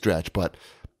by any stretch, but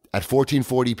at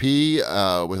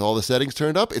 1440p with all the settings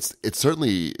turned up, it's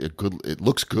certainly good. It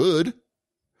looks good.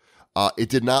 It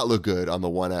did not look good on the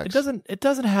One X. It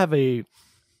doesn't have a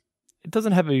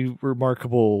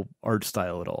remarkable art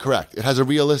style at all. Correct. It has a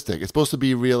realistic. It's supposed to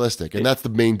be realistic, and that's the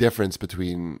main difference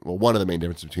between one of the main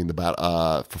differences between the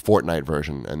for Fortnite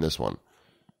version and this one.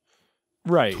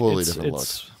 Right. Totally different look.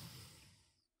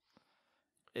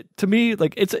 To me,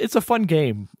 like it's a fun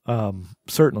game.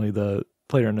 Certainly the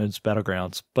PlayerUnknown's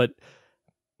Battlegrounds, but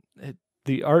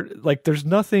the art, like there's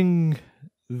nothing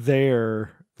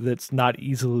there that's not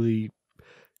easily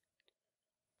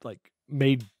like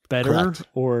made better. Correct.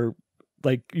 Or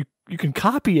like you can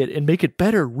copy it and make it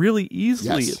better really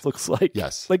easily. Yes. It looks like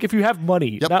Yes. like if you have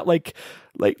money, Yep. not like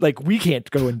we can't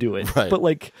go and do it, Right. but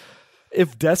like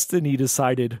if Destiny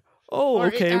decided, Or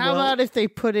okay, how about if they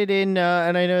put it in,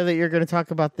 and I know that you're going to talk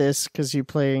about this because you're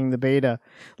playing the beta.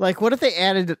 Like, what if they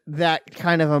added that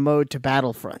kind of a mode to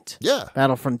Battlefront? Yeah.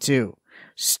 Battlefront 2.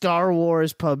 Star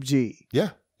Wars PUBG. Yeah.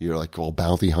 You're like all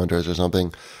bounty hunters or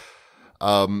something.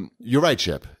 You're right,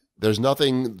 Chip. There's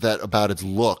nothing that about its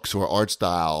looks or art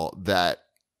style that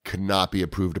could not be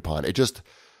improved upon.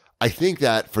 I think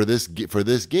that for this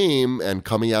game and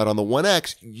coming out on the One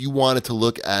X, you want it to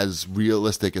look as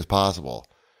realistic as possible.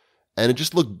 And it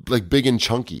just looked like big and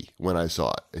chunky when I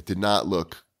saw it. It did not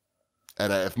look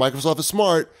And if Microsoft is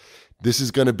smart, this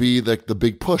is going to be like the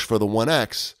big push for the One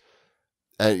X,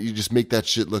 and you just make that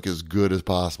shit look as good as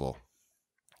possible.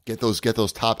 Get those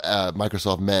top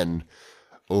Microsoft men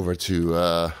over to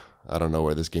I don't know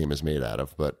where this game is made out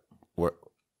of, but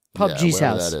PUBG's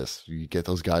house. That is. You get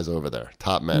those guys over there,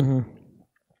 top men.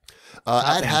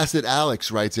 At Hassett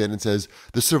Alex writes in and says,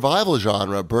 the survival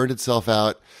genre burned itself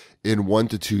out in 1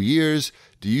 to 2 years.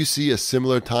 Do you see a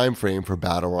similar time frame for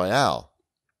Battle Royale?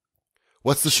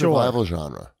 What's the survival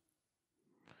genre?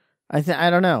 I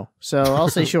don't know. So I'll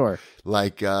say sure.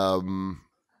 Like Conan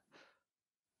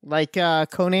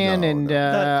No, and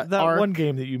That Ark. one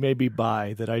game that you made me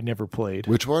buy that I never played.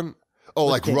 which one? Oh,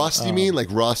 like game? Rust, you mean? Like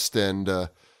Rust and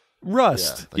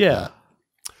Rust. like Yeah. that.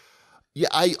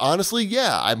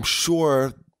 Yeah, I'm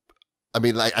sure. I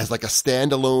mean, like as like a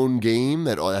standalone game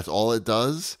that's all it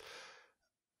does.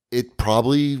 It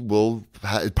probably will.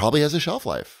 It probably has a shelf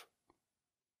life.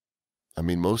 I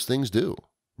mean, most things do.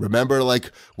 Remember,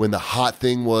 like when the hot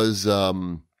thing was,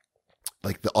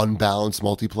 like the unbalanced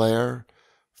multiplayer,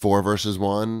 4 versus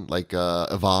 1, like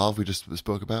Evolve we just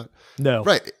spoke about. No.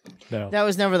 Right. No. That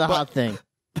was never the hot thing.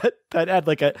 That had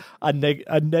like a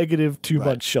negative 2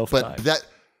 month shelf time. But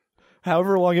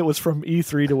However long it was from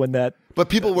E3 to when that. But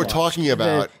people were talking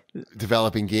about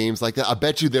developing games like that. I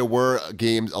bet you there were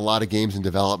a lot of games in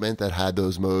development that had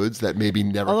those modes that maybe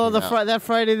never. Although came out. that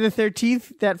Friday the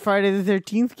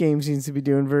 13th game seems to be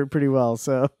doing pretty well.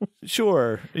 So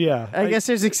Sure. Yeah. I guess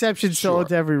there's exceptions to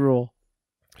every rule.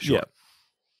 Sure. Yeah.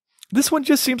 This one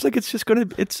just seems like it's just gonna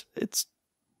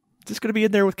just gonna be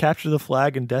in there with capture the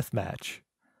flag and deathmatch.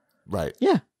 Right.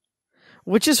 Yeah,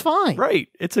 which is fine. Right.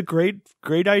 It's a great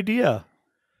idea.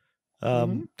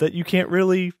 That you can't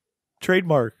really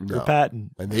trademark or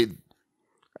patent. And they.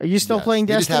 Are you still playing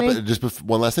Destiny?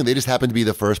 One last thing. They just happened to be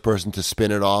the first person to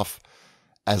spin it off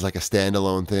as like a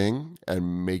standalone thing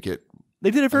and make it.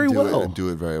 They did it very well. And do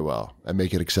it very well. And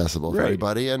make it accessible for Right.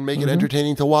 everybody and make it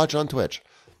entertaining to watch on Twitch.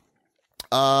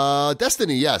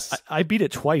 Destiny, yes. I beat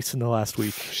it twice in the last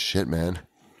week. Shit, man.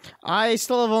 I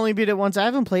still have only beat it once. I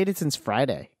haven't played it since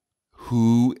Friday.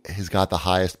 Who has got the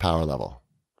highest power level?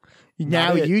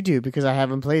 Now you do, because I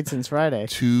haven't played since Friday.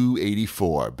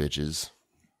 284, bitches.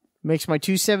 Makes my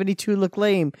 272 look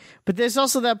lame. But there's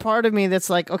also that part of me that's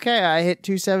like, okay, I hit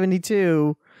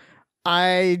 272.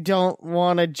 I don't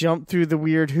want to jump through the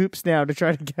weird hoops now to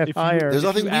try to get higher. There's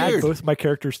nothing If you add weird. both my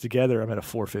characters together, I'm at a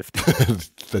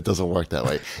 450. That doesn't work that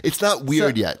way. It's not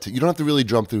weird yet. You don't have to really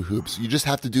jump through hoops. You just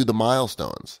have to do the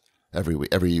milestones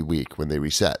every week when they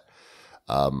reset.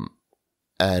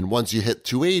 And once you hit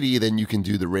 280, then you can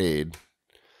do the raid.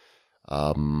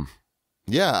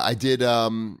 Yeah, I did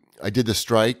the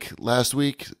strike last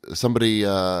week. Somebody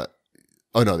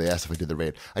oh no, they asked if I did the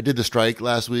raid. I did the strike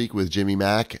last week with Jimmy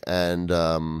Mack and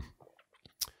who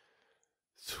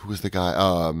was the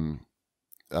guy?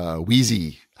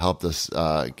 Wheezy helped us,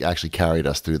 actually carried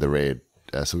us through the raid.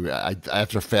 So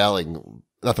after failing,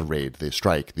 not the raid, the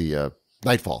strike, the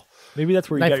Nightfall. Maybe that's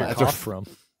where you got your Nightfall. cough from.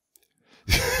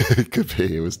 It could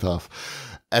be. It was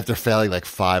tough. After failing like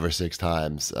 5 or 6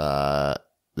 times,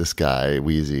 this guy,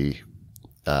 Wheezy,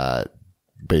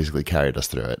 basically carried us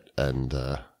through it. And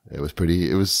it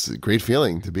was a great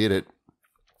feeling to beat it.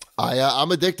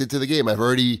 I'm addicted to the game. I've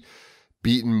already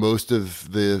beaten most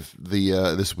of the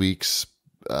this week's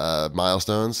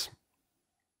milestones.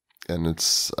 And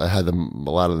I had a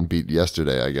lot of them beat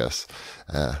yesterday, I guess.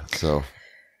 So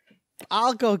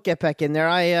I'll go get back in there.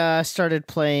 I started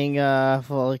playing,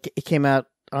 it came out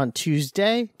on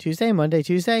Monday,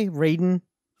 Tuesday. Raiden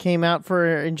came out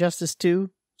for Injustice 2.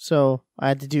 So I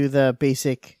had to do the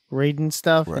basic Raiden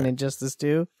stuff in Injustice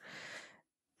 2.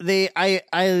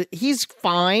 He's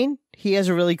fine. He has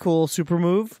a really cool super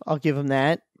move. I'll give him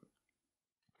that.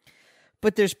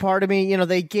 But there's part of me,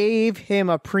 they gave him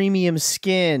a premium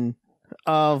skin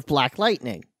of Black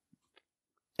Lightning.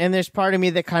 And there's part of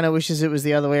me that kind of wishes it was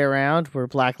the other way around, where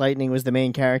Black Lightning was the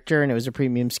main character and it was a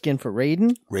premium skin for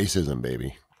Raiden. racism,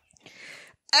 baby.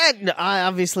 And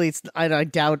I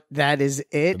doubt that is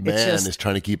it. The man is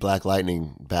trying to keep Black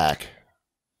Lightning back.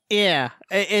 Yeah.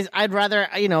 I'd rather,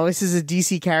 this is a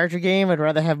DC character game. I'd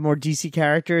rather have more DC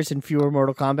characters and fewer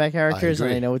Mortal Kombat characters.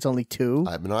 And I know it's only 2.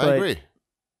 I agree.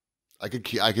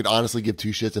 I could honestly give 2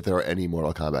 shits if there were any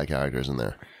Mortal Kombat characters in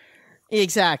there.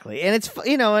 Exactly. And it's,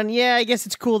 I guess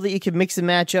it's cool that you can mix and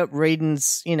match up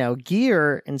Raiden's,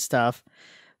 gear and stuff,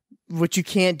 which you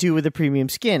can't do with a premium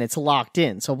skin. It's locked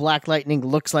in. So Black Lightning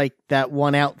looks like that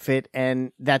one outfit,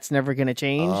 and that's never going to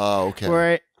change. Oh,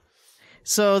 okay.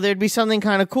 So there'd be something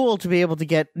kind of cool to be able to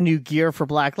get new gear for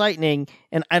Black Lightning,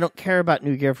 and I don't care about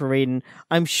new gear for Raiden.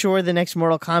 I'm sure the next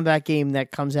Mortal Kombat game that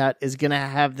comes out is going to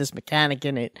have this mechanic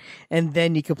in it, and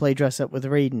then you can play dress up with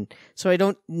Raiden. So I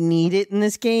don't need it in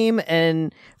this game,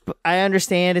 and I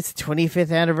understand it's the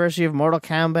 25th anniversary of Mortal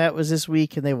Kombat was this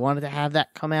week, and they wanted to have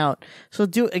that come out. So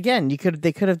they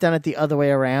could have done it the other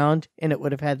way around, and it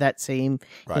would have had that same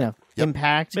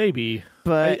impact. Maybe,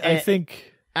 but I think...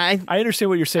 I understand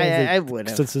what you're saying. I would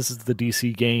have. Since this is the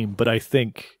DC game, but I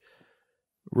think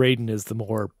Raiden is the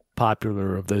more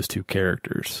popular of those two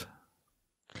characters.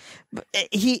 But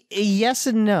yes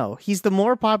and no. He's the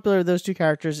more popular of those two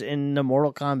characters in the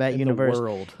Mortal Kombat universe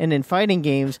and in fighting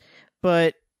games.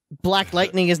 But Black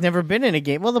Lightning has never been in a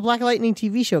game. Well, the Black Lightning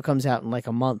TV show comes out in like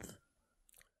a month.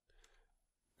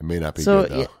 It may not be good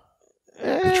though.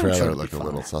 The trailer sure looked a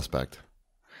little suspect.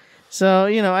 So,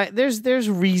 there's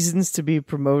reasons to be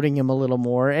promoting him a little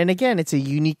more. And again, it's a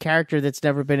unique character that's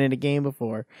never been in a game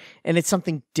before. And it's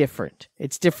something different.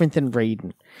 It's different than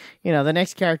Raiden. The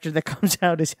next character that comes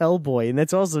out is Hellboy, and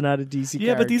that's also not a DC character.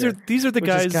 Yeah, but these are the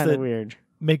guys that weird.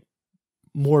 Make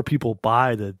more people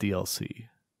buy the DLC.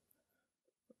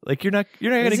 Like you're not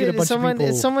going to get a bunch of people.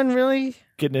 Is someone really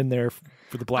getting in there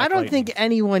for the Black I don't Lightning. think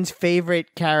anyone's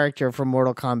favorite character from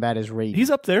Mortal Kombat is Raiden. He's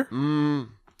up there.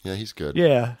 Yeah, he's good.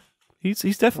 Yeah. He's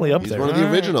definitely up there. He's one of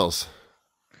the originals.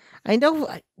 I know.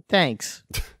 Thanks.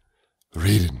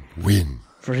 Raiden, win.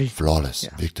 Flawless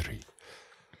victory.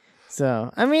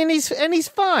 So, I mean, he's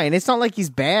fine. It's not like he's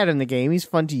bad in the game. He's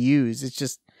fun to use. It's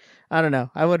just, I don't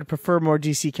know. I would prefer more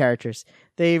DC characters.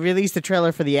 They released a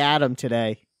trailer for the Atom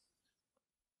today.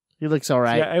 He looks all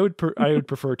right. Yeah, I would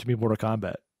prefer it to be Mortal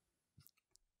Kombat.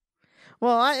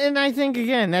 Well, I think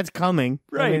again that's coming.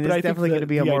 Right, I mean, but there's I think definitely going to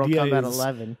be a Mortal Kombat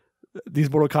 11.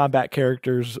 These Mortal Kombat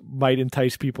characters might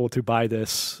entice people to buy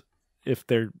this if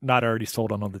they're not already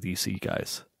sold on all the DC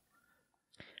guys.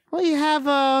 Well, you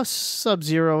have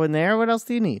Sub-Zero in there. What else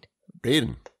do you need?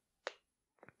 Raiden.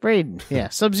 Yeah.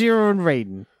 Sub-Zero and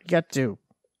Raiden. You got two.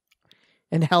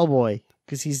 And Hellboy,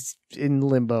 because he's in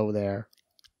limbo there.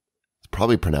 It's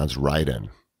probably pronounced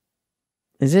Raiden.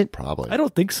 Is it? Probably. I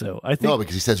don't think so. I think no,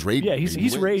 because he says Raiden. Yeah, he's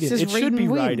Raiden. It should be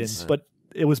wins. Raiden, but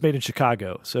it was made in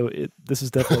Chicago, so this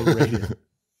is definitely Raiden.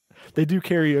 They do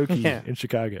karaoke in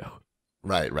Chicago.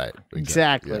 Right.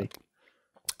 Exactly.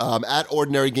 Yeah. At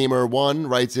Ordinary Gamer 1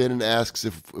 writes in and asks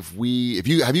have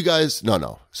you guys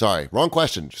sorry, wrong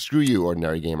question. Screw you,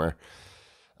 Ordinary Gamer.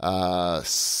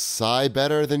 Psy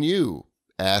Better Than You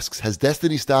asks, has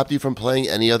Destiny stopped you from playing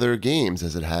any other games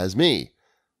as it has me?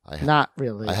 Not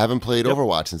really. I haven't played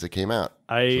Overwatch since it came out.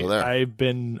 I've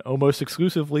been almost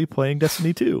exclusively playing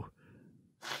Destiny 2.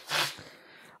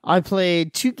 I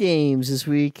played 2 games this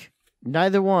week.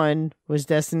 Neither one was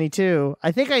Destiny 2.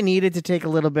 I think I needed to take a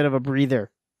little bit of a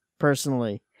breather,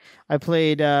 personally. I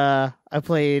played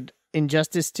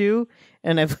Injustice 2,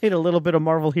 and I played a little bit of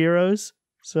Marvel Heroes.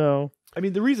 So, I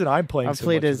mean, the reason I'm playing so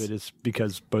much of it is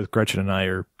because both Gretchen and I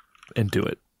are into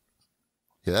it.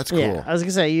 Yeah, that's cool. Yeah, I was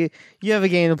gonna say you have a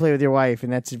game to play with your wife,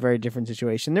 and that's a very different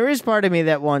situation. There is part of me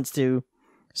that wants to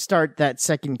start that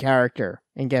second character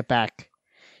and get back,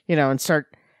 and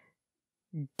start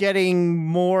getting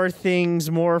more things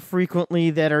more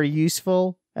frequently that are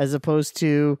useful, as opposed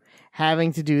to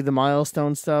having to do the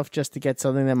milestone stuff just to get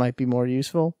something that might be more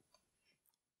useful.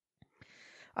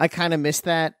 I kind of miss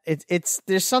that.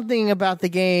 There's something about the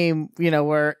game,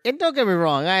 where, and don't get me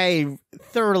wrong, I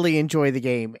thoroughly enjoy the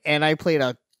game, and I played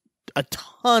a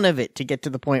ton of it to get to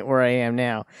the point where I am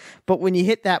now. But when you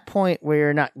hit that point where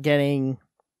you're not getting,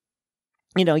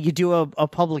 you do a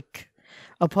public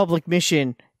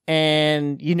mission,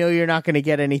 and you're not going to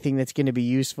get anything that's going to be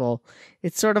useful,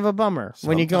 it's sort of a bummer.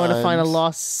 When you're going to find a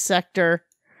lost sector,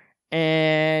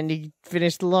 and you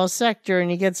finish the lost sector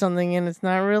and you get something and it's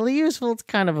not really useful, it's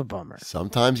kind of a bummer.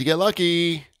 Sometimes you get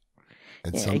lucky.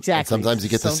 And exactly. And sometimes you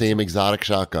get the same exotic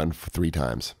shotgun 3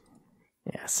 times.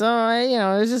 Yeah, so,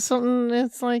 it's just something,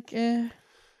 it's like,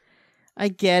 I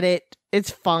get it.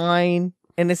 It's fine.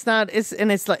 And it's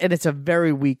a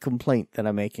very weak complaint that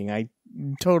I'm making. I'm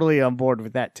totally on board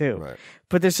with that too. Right.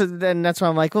 But then that's why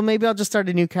I'm like, well, maybe I'll just start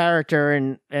a new character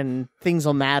and things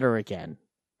will matter again.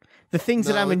 The things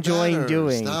that I'm enjoying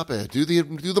doing. Stop it. Do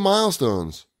the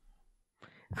milestones.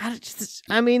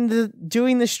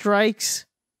 Doing the strikes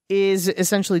is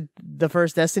essentially the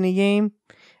first Destiny game.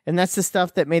 And that's the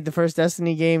stuff that made the first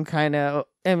Destiny game kind of,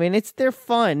 they're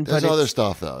fun. There's but other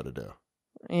stuff, though, to do.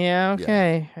 Yeah,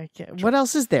 okay. Yeah. What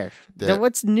else is there?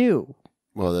 What's new?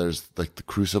 Well, there's like the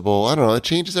Crucible. I don't know. It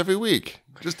changes every week.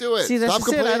 Just do it. See, that's Stop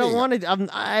complaining. it. I don't want to.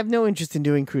 I have no interest in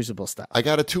doing Crucible stuff. I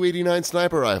got a 289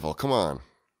 sniper rifle. Come on.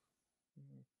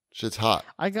 Shit's hot.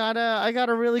 I got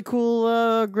a really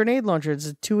cool grenade launcher. It's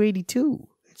a 282.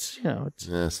 It's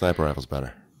Yeah, sniper rifle's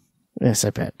better. Yes,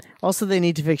 I bet. Also, they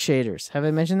need to fix shaders. Have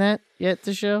I mentioned that yet?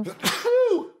 The show.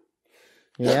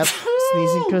 Yep.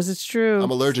 Sneezing because it's true.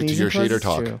 I'm allergic to your shader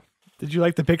talk. True. Did you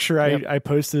like the picture I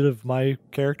posted of my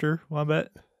character,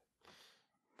 Wombat?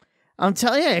 I'm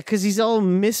telling you, because he's all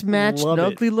mismatched and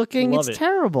ugly looking. It's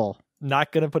terrible.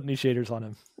 Not going to put any shaders on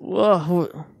him.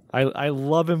 Whoa. I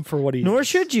love him for what he Nor is.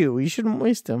 should you. You shouldn't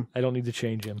waste him. I don't need to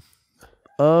change him.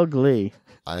 Ugly.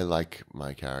 I like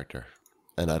my character.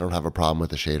 And I don't have a problem with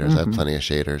the shaders. I have plenty of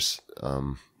shaders.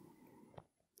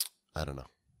 I don't know.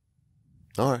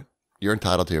 All right. You're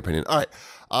entitled to your opinion. All right.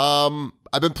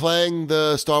 I've been playing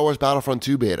the Star Wars Battlefront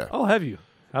 2 beta. Oh, have you?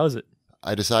 How is it?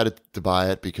 I decided to buy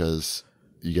it because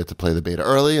you get to play the beta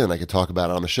early and I could talk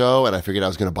about it on the show, and I figured I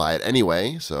was going to buy it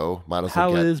anyway, so might as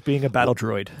well How is being a battle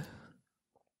droid?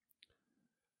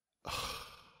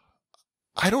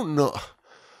 I don't know.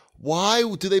 Why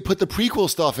do they put the prequel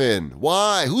stuff in?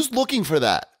 Why? Who's looking for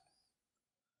that?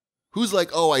 Who's like,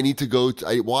 oh, I need to go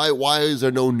to... Why is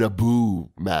there no Naboo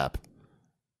map?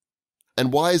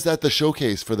 And why is that the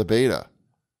showcase for the beta?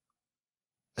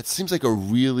 It seems like a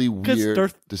really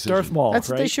weird decision. Darth Maul, That's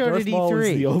right? what they showed Darth at Maul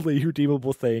E3. is the only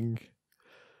redeemable thing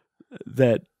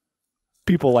that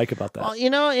people like about that. Well, you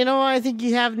know why I think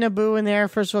you have Naboo in there?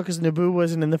 First of all, because Naboo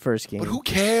wasn't in the first game. But who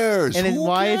cares? And who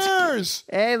cares?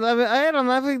 Hey,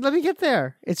 let me get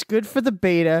there. It's good for the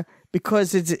beta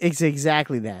because it's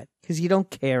exactly that. Because you don't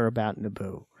care about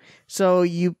Naboo. So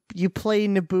you play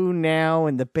Naboo now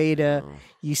in the beta.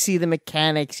 You see the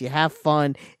mechanics. You have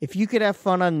fun. If you could have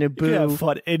fun on Naboo, You can have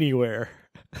fun anywhere.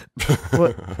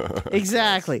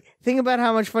 Exactly. Think about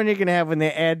how much fun you're gonna have when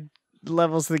they add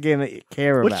levels to the game that you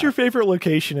care about. What's your favorite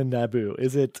location in Naboo?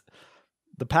 Is it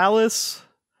the palace,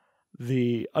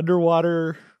 the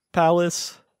underwater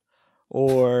palace,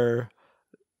 or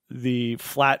the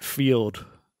flat field?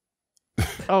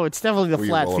 Oh, it's definitely the Where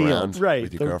you flat roll field. around Right,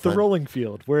 with your the girlfriend? rolling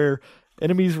field where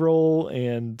enemies roll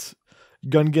and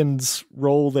Gungans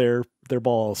roll their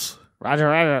balls.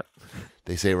 Roger.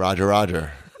 They say Roger,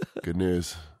 Roger. Good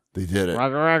news. They did it.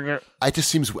 Roger.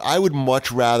 I would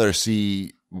much rather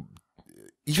see,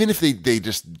 even if they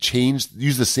just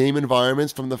use the same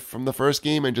environments from the first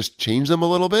game and just change them a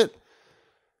little bit,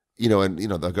 they're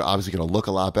obviously going to look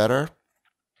a lot better.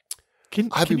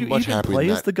 I'd Can be you much even happier play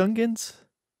than as that. the Gungans?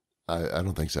 I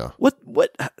don't think so. What?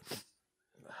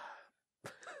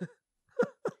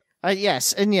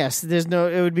 Yes, and yes. There's no.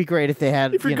 It would be great if they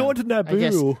had. If you're going to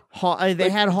Naboo, they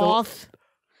had Hoth.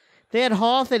 They had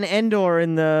Hoth and Endor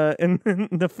in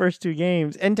the first two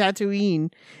games, and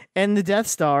Tatooine, and the Death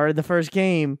Star in the first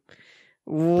game.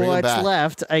 What's back.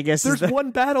 left? I guess there's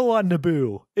one battle on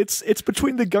Naboo. It's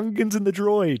between the Gungans and the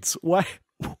droids. Why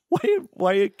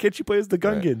can't you play as the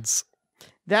Gungans?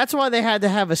 That's why they had to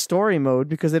have a story mode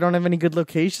because they don't have any good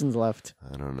locations left.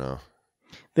 I don't know.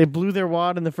 They blew their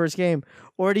wad in the first game.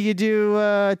 Or do you do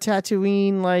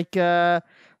Tatooine like the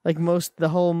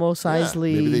whole Mos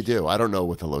Eisley? Maybe they do. I don't know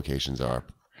what the locations are.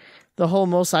 The whole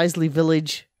Mos Eisley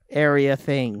village area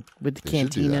thing with the They should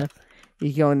do cantina. that.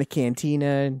 You go in the cantina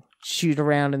and shoot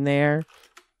around in there.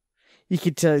 You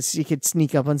could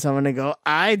sneak up on someone and go,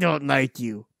 "I don't like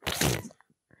you."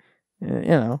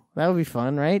 That would be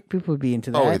fun, right? People would be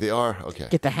into that. Oh, wait, they are? Okay.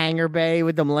 Get the hangar bay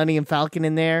with the Millennium Falcon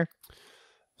in there.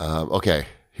 Okay.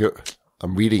 Here,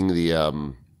 I'm reading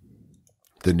the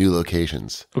new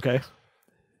locations. Okay.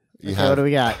 What do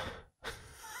we got?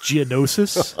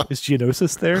 Geonosis? Is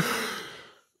Geonosis there?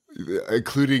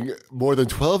 Including more than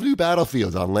 12 new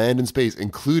battlefields on land and space,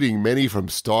 including many from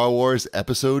Star Wars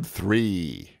Episode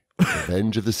 3,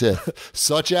 Revenge of the Sith,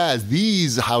 such as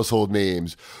these household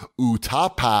names,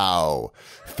 Utapau,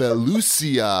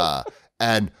 Felucia,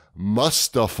 and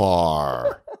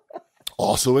Mustafar.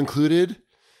 Also included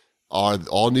are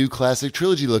all new classic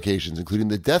trilogy locations, including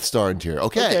the Death Star interior.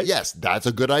 Okay. Yes, that's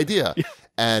a good idea.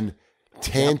 And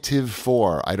Tantive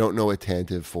 4. I don't know what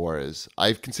Tantive 4 is.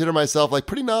 I consider myself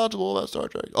pretty knowledgeable about Star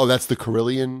Trek. Oh, that's the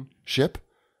Carillion ship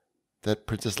that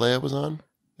Princess Leia was on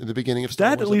in the beginning of Star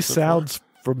Wars. That at least sounds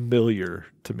familiar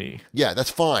to me. Yeah,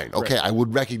 that's fine. Okay, right. I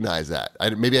would recognize that.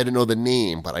 Maybe I didn't know the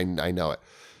name, but I know it.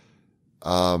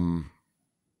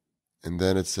 And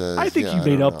then it says, I think you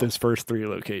made up those first three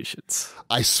locations.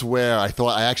 I swear, I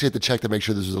actually had to check to make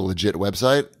sure this was a legit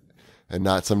website and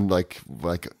not some like.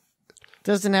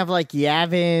 Doesn't have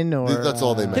Yavin or. That's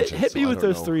all they mentioned. Hit me with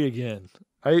those three again.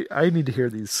 I need to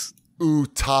hear these.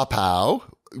 Utapau.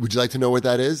 Would you like to know what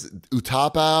that is?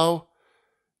 Utapau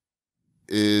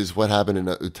is what happened in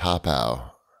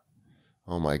Utapau.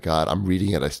 Oh my God, I'm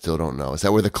reading it. I still don't know. Is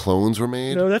that where the clones were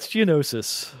made? No, that's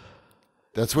Geonosis.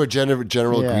 That's where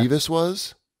General Yeah. Grievous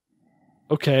was?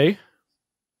 Okay.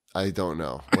 I don't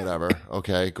know. Whatever.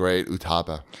 Okay, great.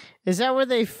 Utapa. Is that where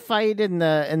they fight in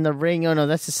the ring? Oh no,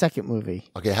 that's the second movie.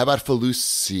 Okay, how about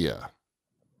Felucia?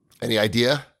 Any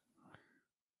idea?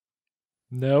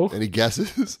 No. Any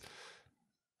guesses?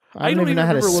 I don't even know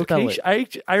how to spell it.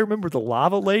 location. I remember the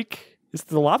lava lake. It's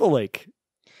the lava lake.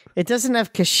 It doesn't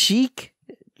have Kashyyyk.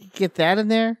 Get that in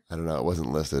there. I don't know. It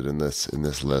wasn't listed in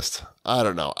this list. I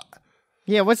don't know.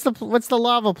 Yeah, what's the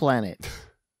lava planet?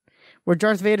 Where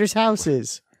Darth Vader's house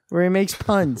is, where he makes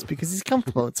puns because he's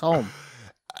comfortable. It's home.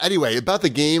 Anyway, about the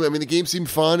game. I mean, the game seemed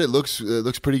fun. It looks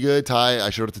pretty good. Ty, I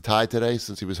showed it to Ty today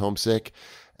since he was homesick,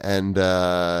 and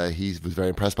he was very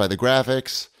impressed by the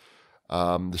graphics.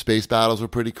 The space battles were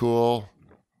pretty cool.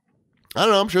 I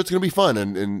don't know. I'm sure it's going to be fun,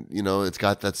 and you know, it's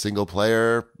got that single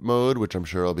player mode, which I'm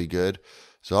sure will be good.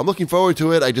 So I'm looking forward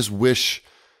to it. I just wish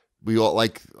we all I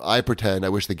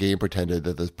wish the game pretended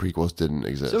that the prequels didn't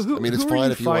exist. So who, I mean, it's who fine are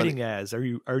you if you fighting want. as? Are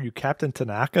you Captain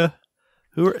Tanaka?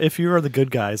 If you are the good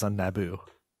guys on Naboo?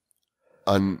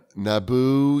 On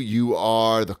Naboo, you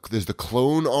are there's the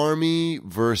clone army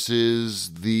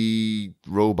versus the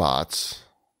robots.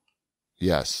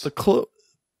 Yes. Okay.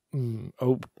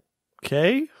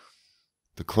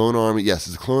 The clone army. Yes,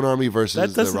 it's the clone army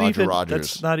versus the Roger Rogers.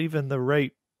 That's not even the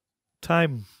right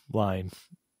timeline.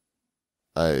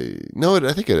 I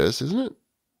think it is, isn't it?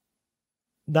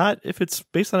 Not if it's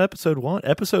based on episode 1.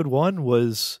 Episode 1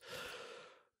 was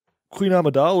Queen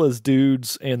Amidala's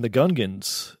dudes and the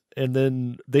Gungans, and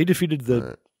then they defeated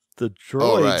the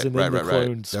droids, and then the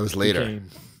clones. That was later. Came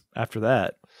after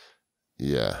that.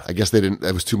 Yeah, I guess they didn't.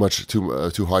 That was too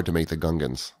hard to make the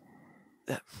Gungans.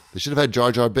 They should have had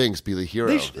Jar Jar Binks be the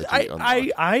hero.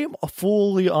 I am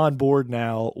fully on board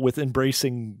now with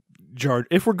embracing Jar.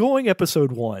 If we're going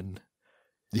episode 1,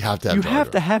 you have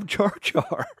to have Jar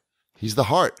Jar. He's the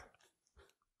heart.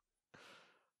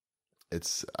 It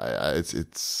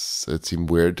seemed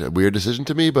a weird decision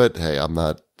to me, but hey,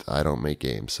 I don't make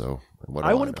games, so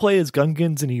I want to play as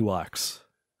Gungans and Ewoks.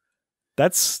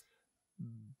 That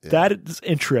is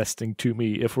interesting to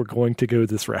me if we're going to go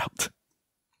this route.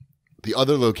 The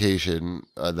other location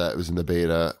that was in the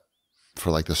beta for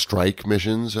like the strike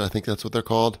missions, I think that's what they're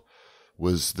called,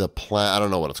 was the plan. I don't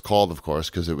know what it's called, of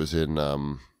course, because it was in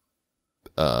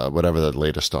whatever the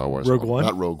latest Star Wars. Rogue One?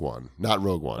 Not Rogue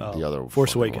One. Oh, the other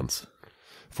Force Awakens.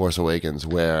 Force Awakens,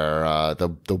 where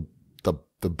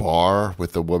the bar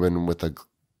with the woman with the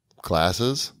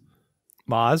glasses.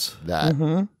 Maz? That.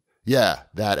 Mm-hmm. Yeah,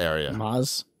 that area.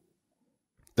 Maz.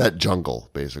 That jungle,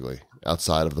 basically.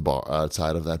 Outside of the bar,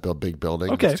 outside of that big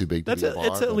building. Okay. It's too big to be a bar.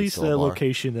 It's at least a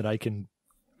location that I can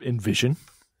envision.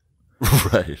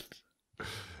 Right.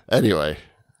 Anyway.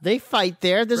 They fight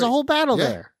there. There's a whole battle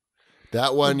there.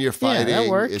 That one you're fighting. Yeah, that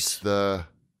works. It's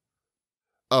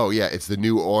the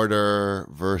New Order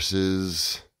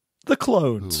versus the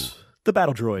clones. The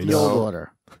battle droids. The Old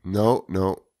Order.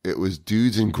 No. It was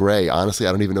dudes in gray. Honestly,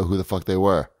 I don't even know who the fuck they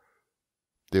were.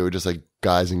 They were just like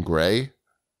guys in gray.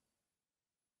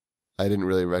 I didn't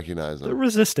really recognize them. The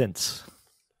Resistance.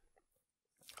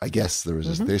 I guess the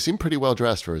Resistance. Mm-hmm. They seem pretty well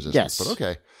dressed for Resistance, yes. But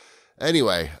okay.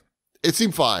 Anyway, it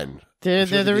seemed fine. They're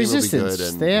the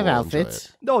Resistance. They have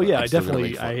outfits. Oh yeah, I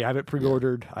have it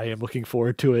pre-ordered. Yeah. I am looking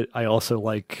forward to it. I also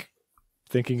like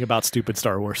thinking about stupid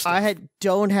Star Wars stuff.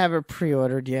 Don't have it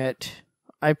pre-ordered yet.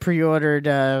 I pre-ordered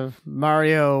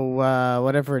Mario,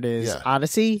 whatever it is,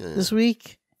 Odyssey this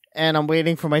week. And I'm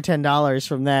waiting for my $10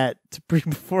 from that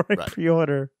before I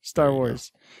pre-order Star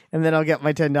Wars. And then I'll get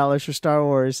my $10 for Star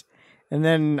Wars. And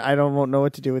then I won't know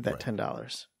what to do with that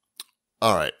 $10.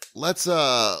 All right. Let's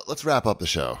wrap up the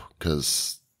show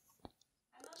because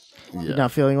you're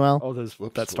not feeling well. Oh,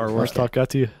 that Star Wars talk got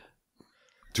to you?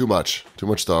 Too much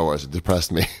Star Wars. It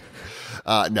depressed me.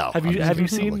 No. Have you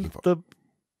seen the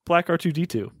Black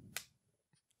R2-D2?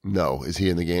 No. Is he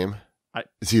in the game?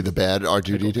 Is he the bad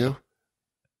R2-D2?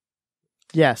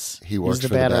 Yes. He works for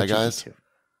the bad guys?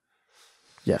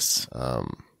 Yes.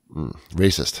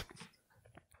 Racist.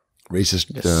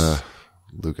 Yes.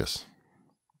 Lucas.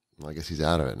 Well, I guess he's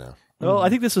out of it now. Well, I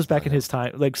think this was back in his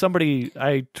time. Like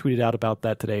I tweeted out about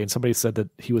that today, and somebody said that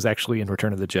he was actually in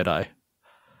Return of the Jedi.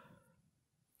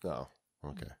 Oh,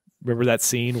 okay. Remember that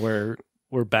scene where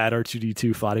bad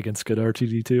R2-D2 fought against good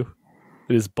R2-D2?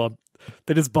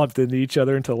 They just bumped into each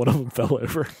other until one of them fell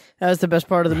over. That was the best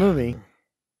part of the movie.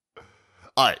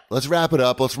 All right, let's wrap it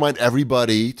up. Let's remind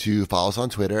everybody to follow us on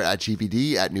Twitter at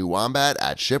GPD, at New Wombat,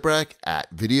 at Shipwreck,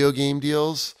 at Video Game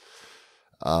Deals.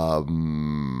 Follow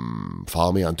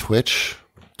me on Twitch,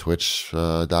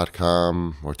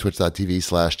 twitch.com or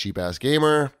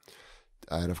twitch.tv/cheapassgamer.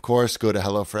 And of course, go to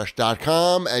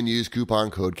HelloFresh.com and use coupon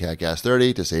code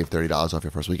CAGCast30 to save $30 off your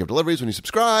first week of deliveries when you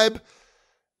subscribe.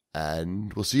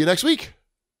 And we'll see you next week.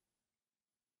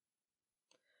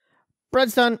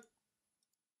 Bread's done.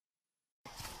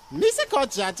 Missa called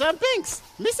Jaja Binks.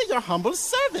 Missa, your humble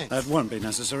servant. That won't be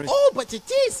necessary. Oh, but it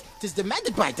is. 'Tis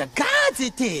demanded by the gods,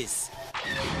 it is.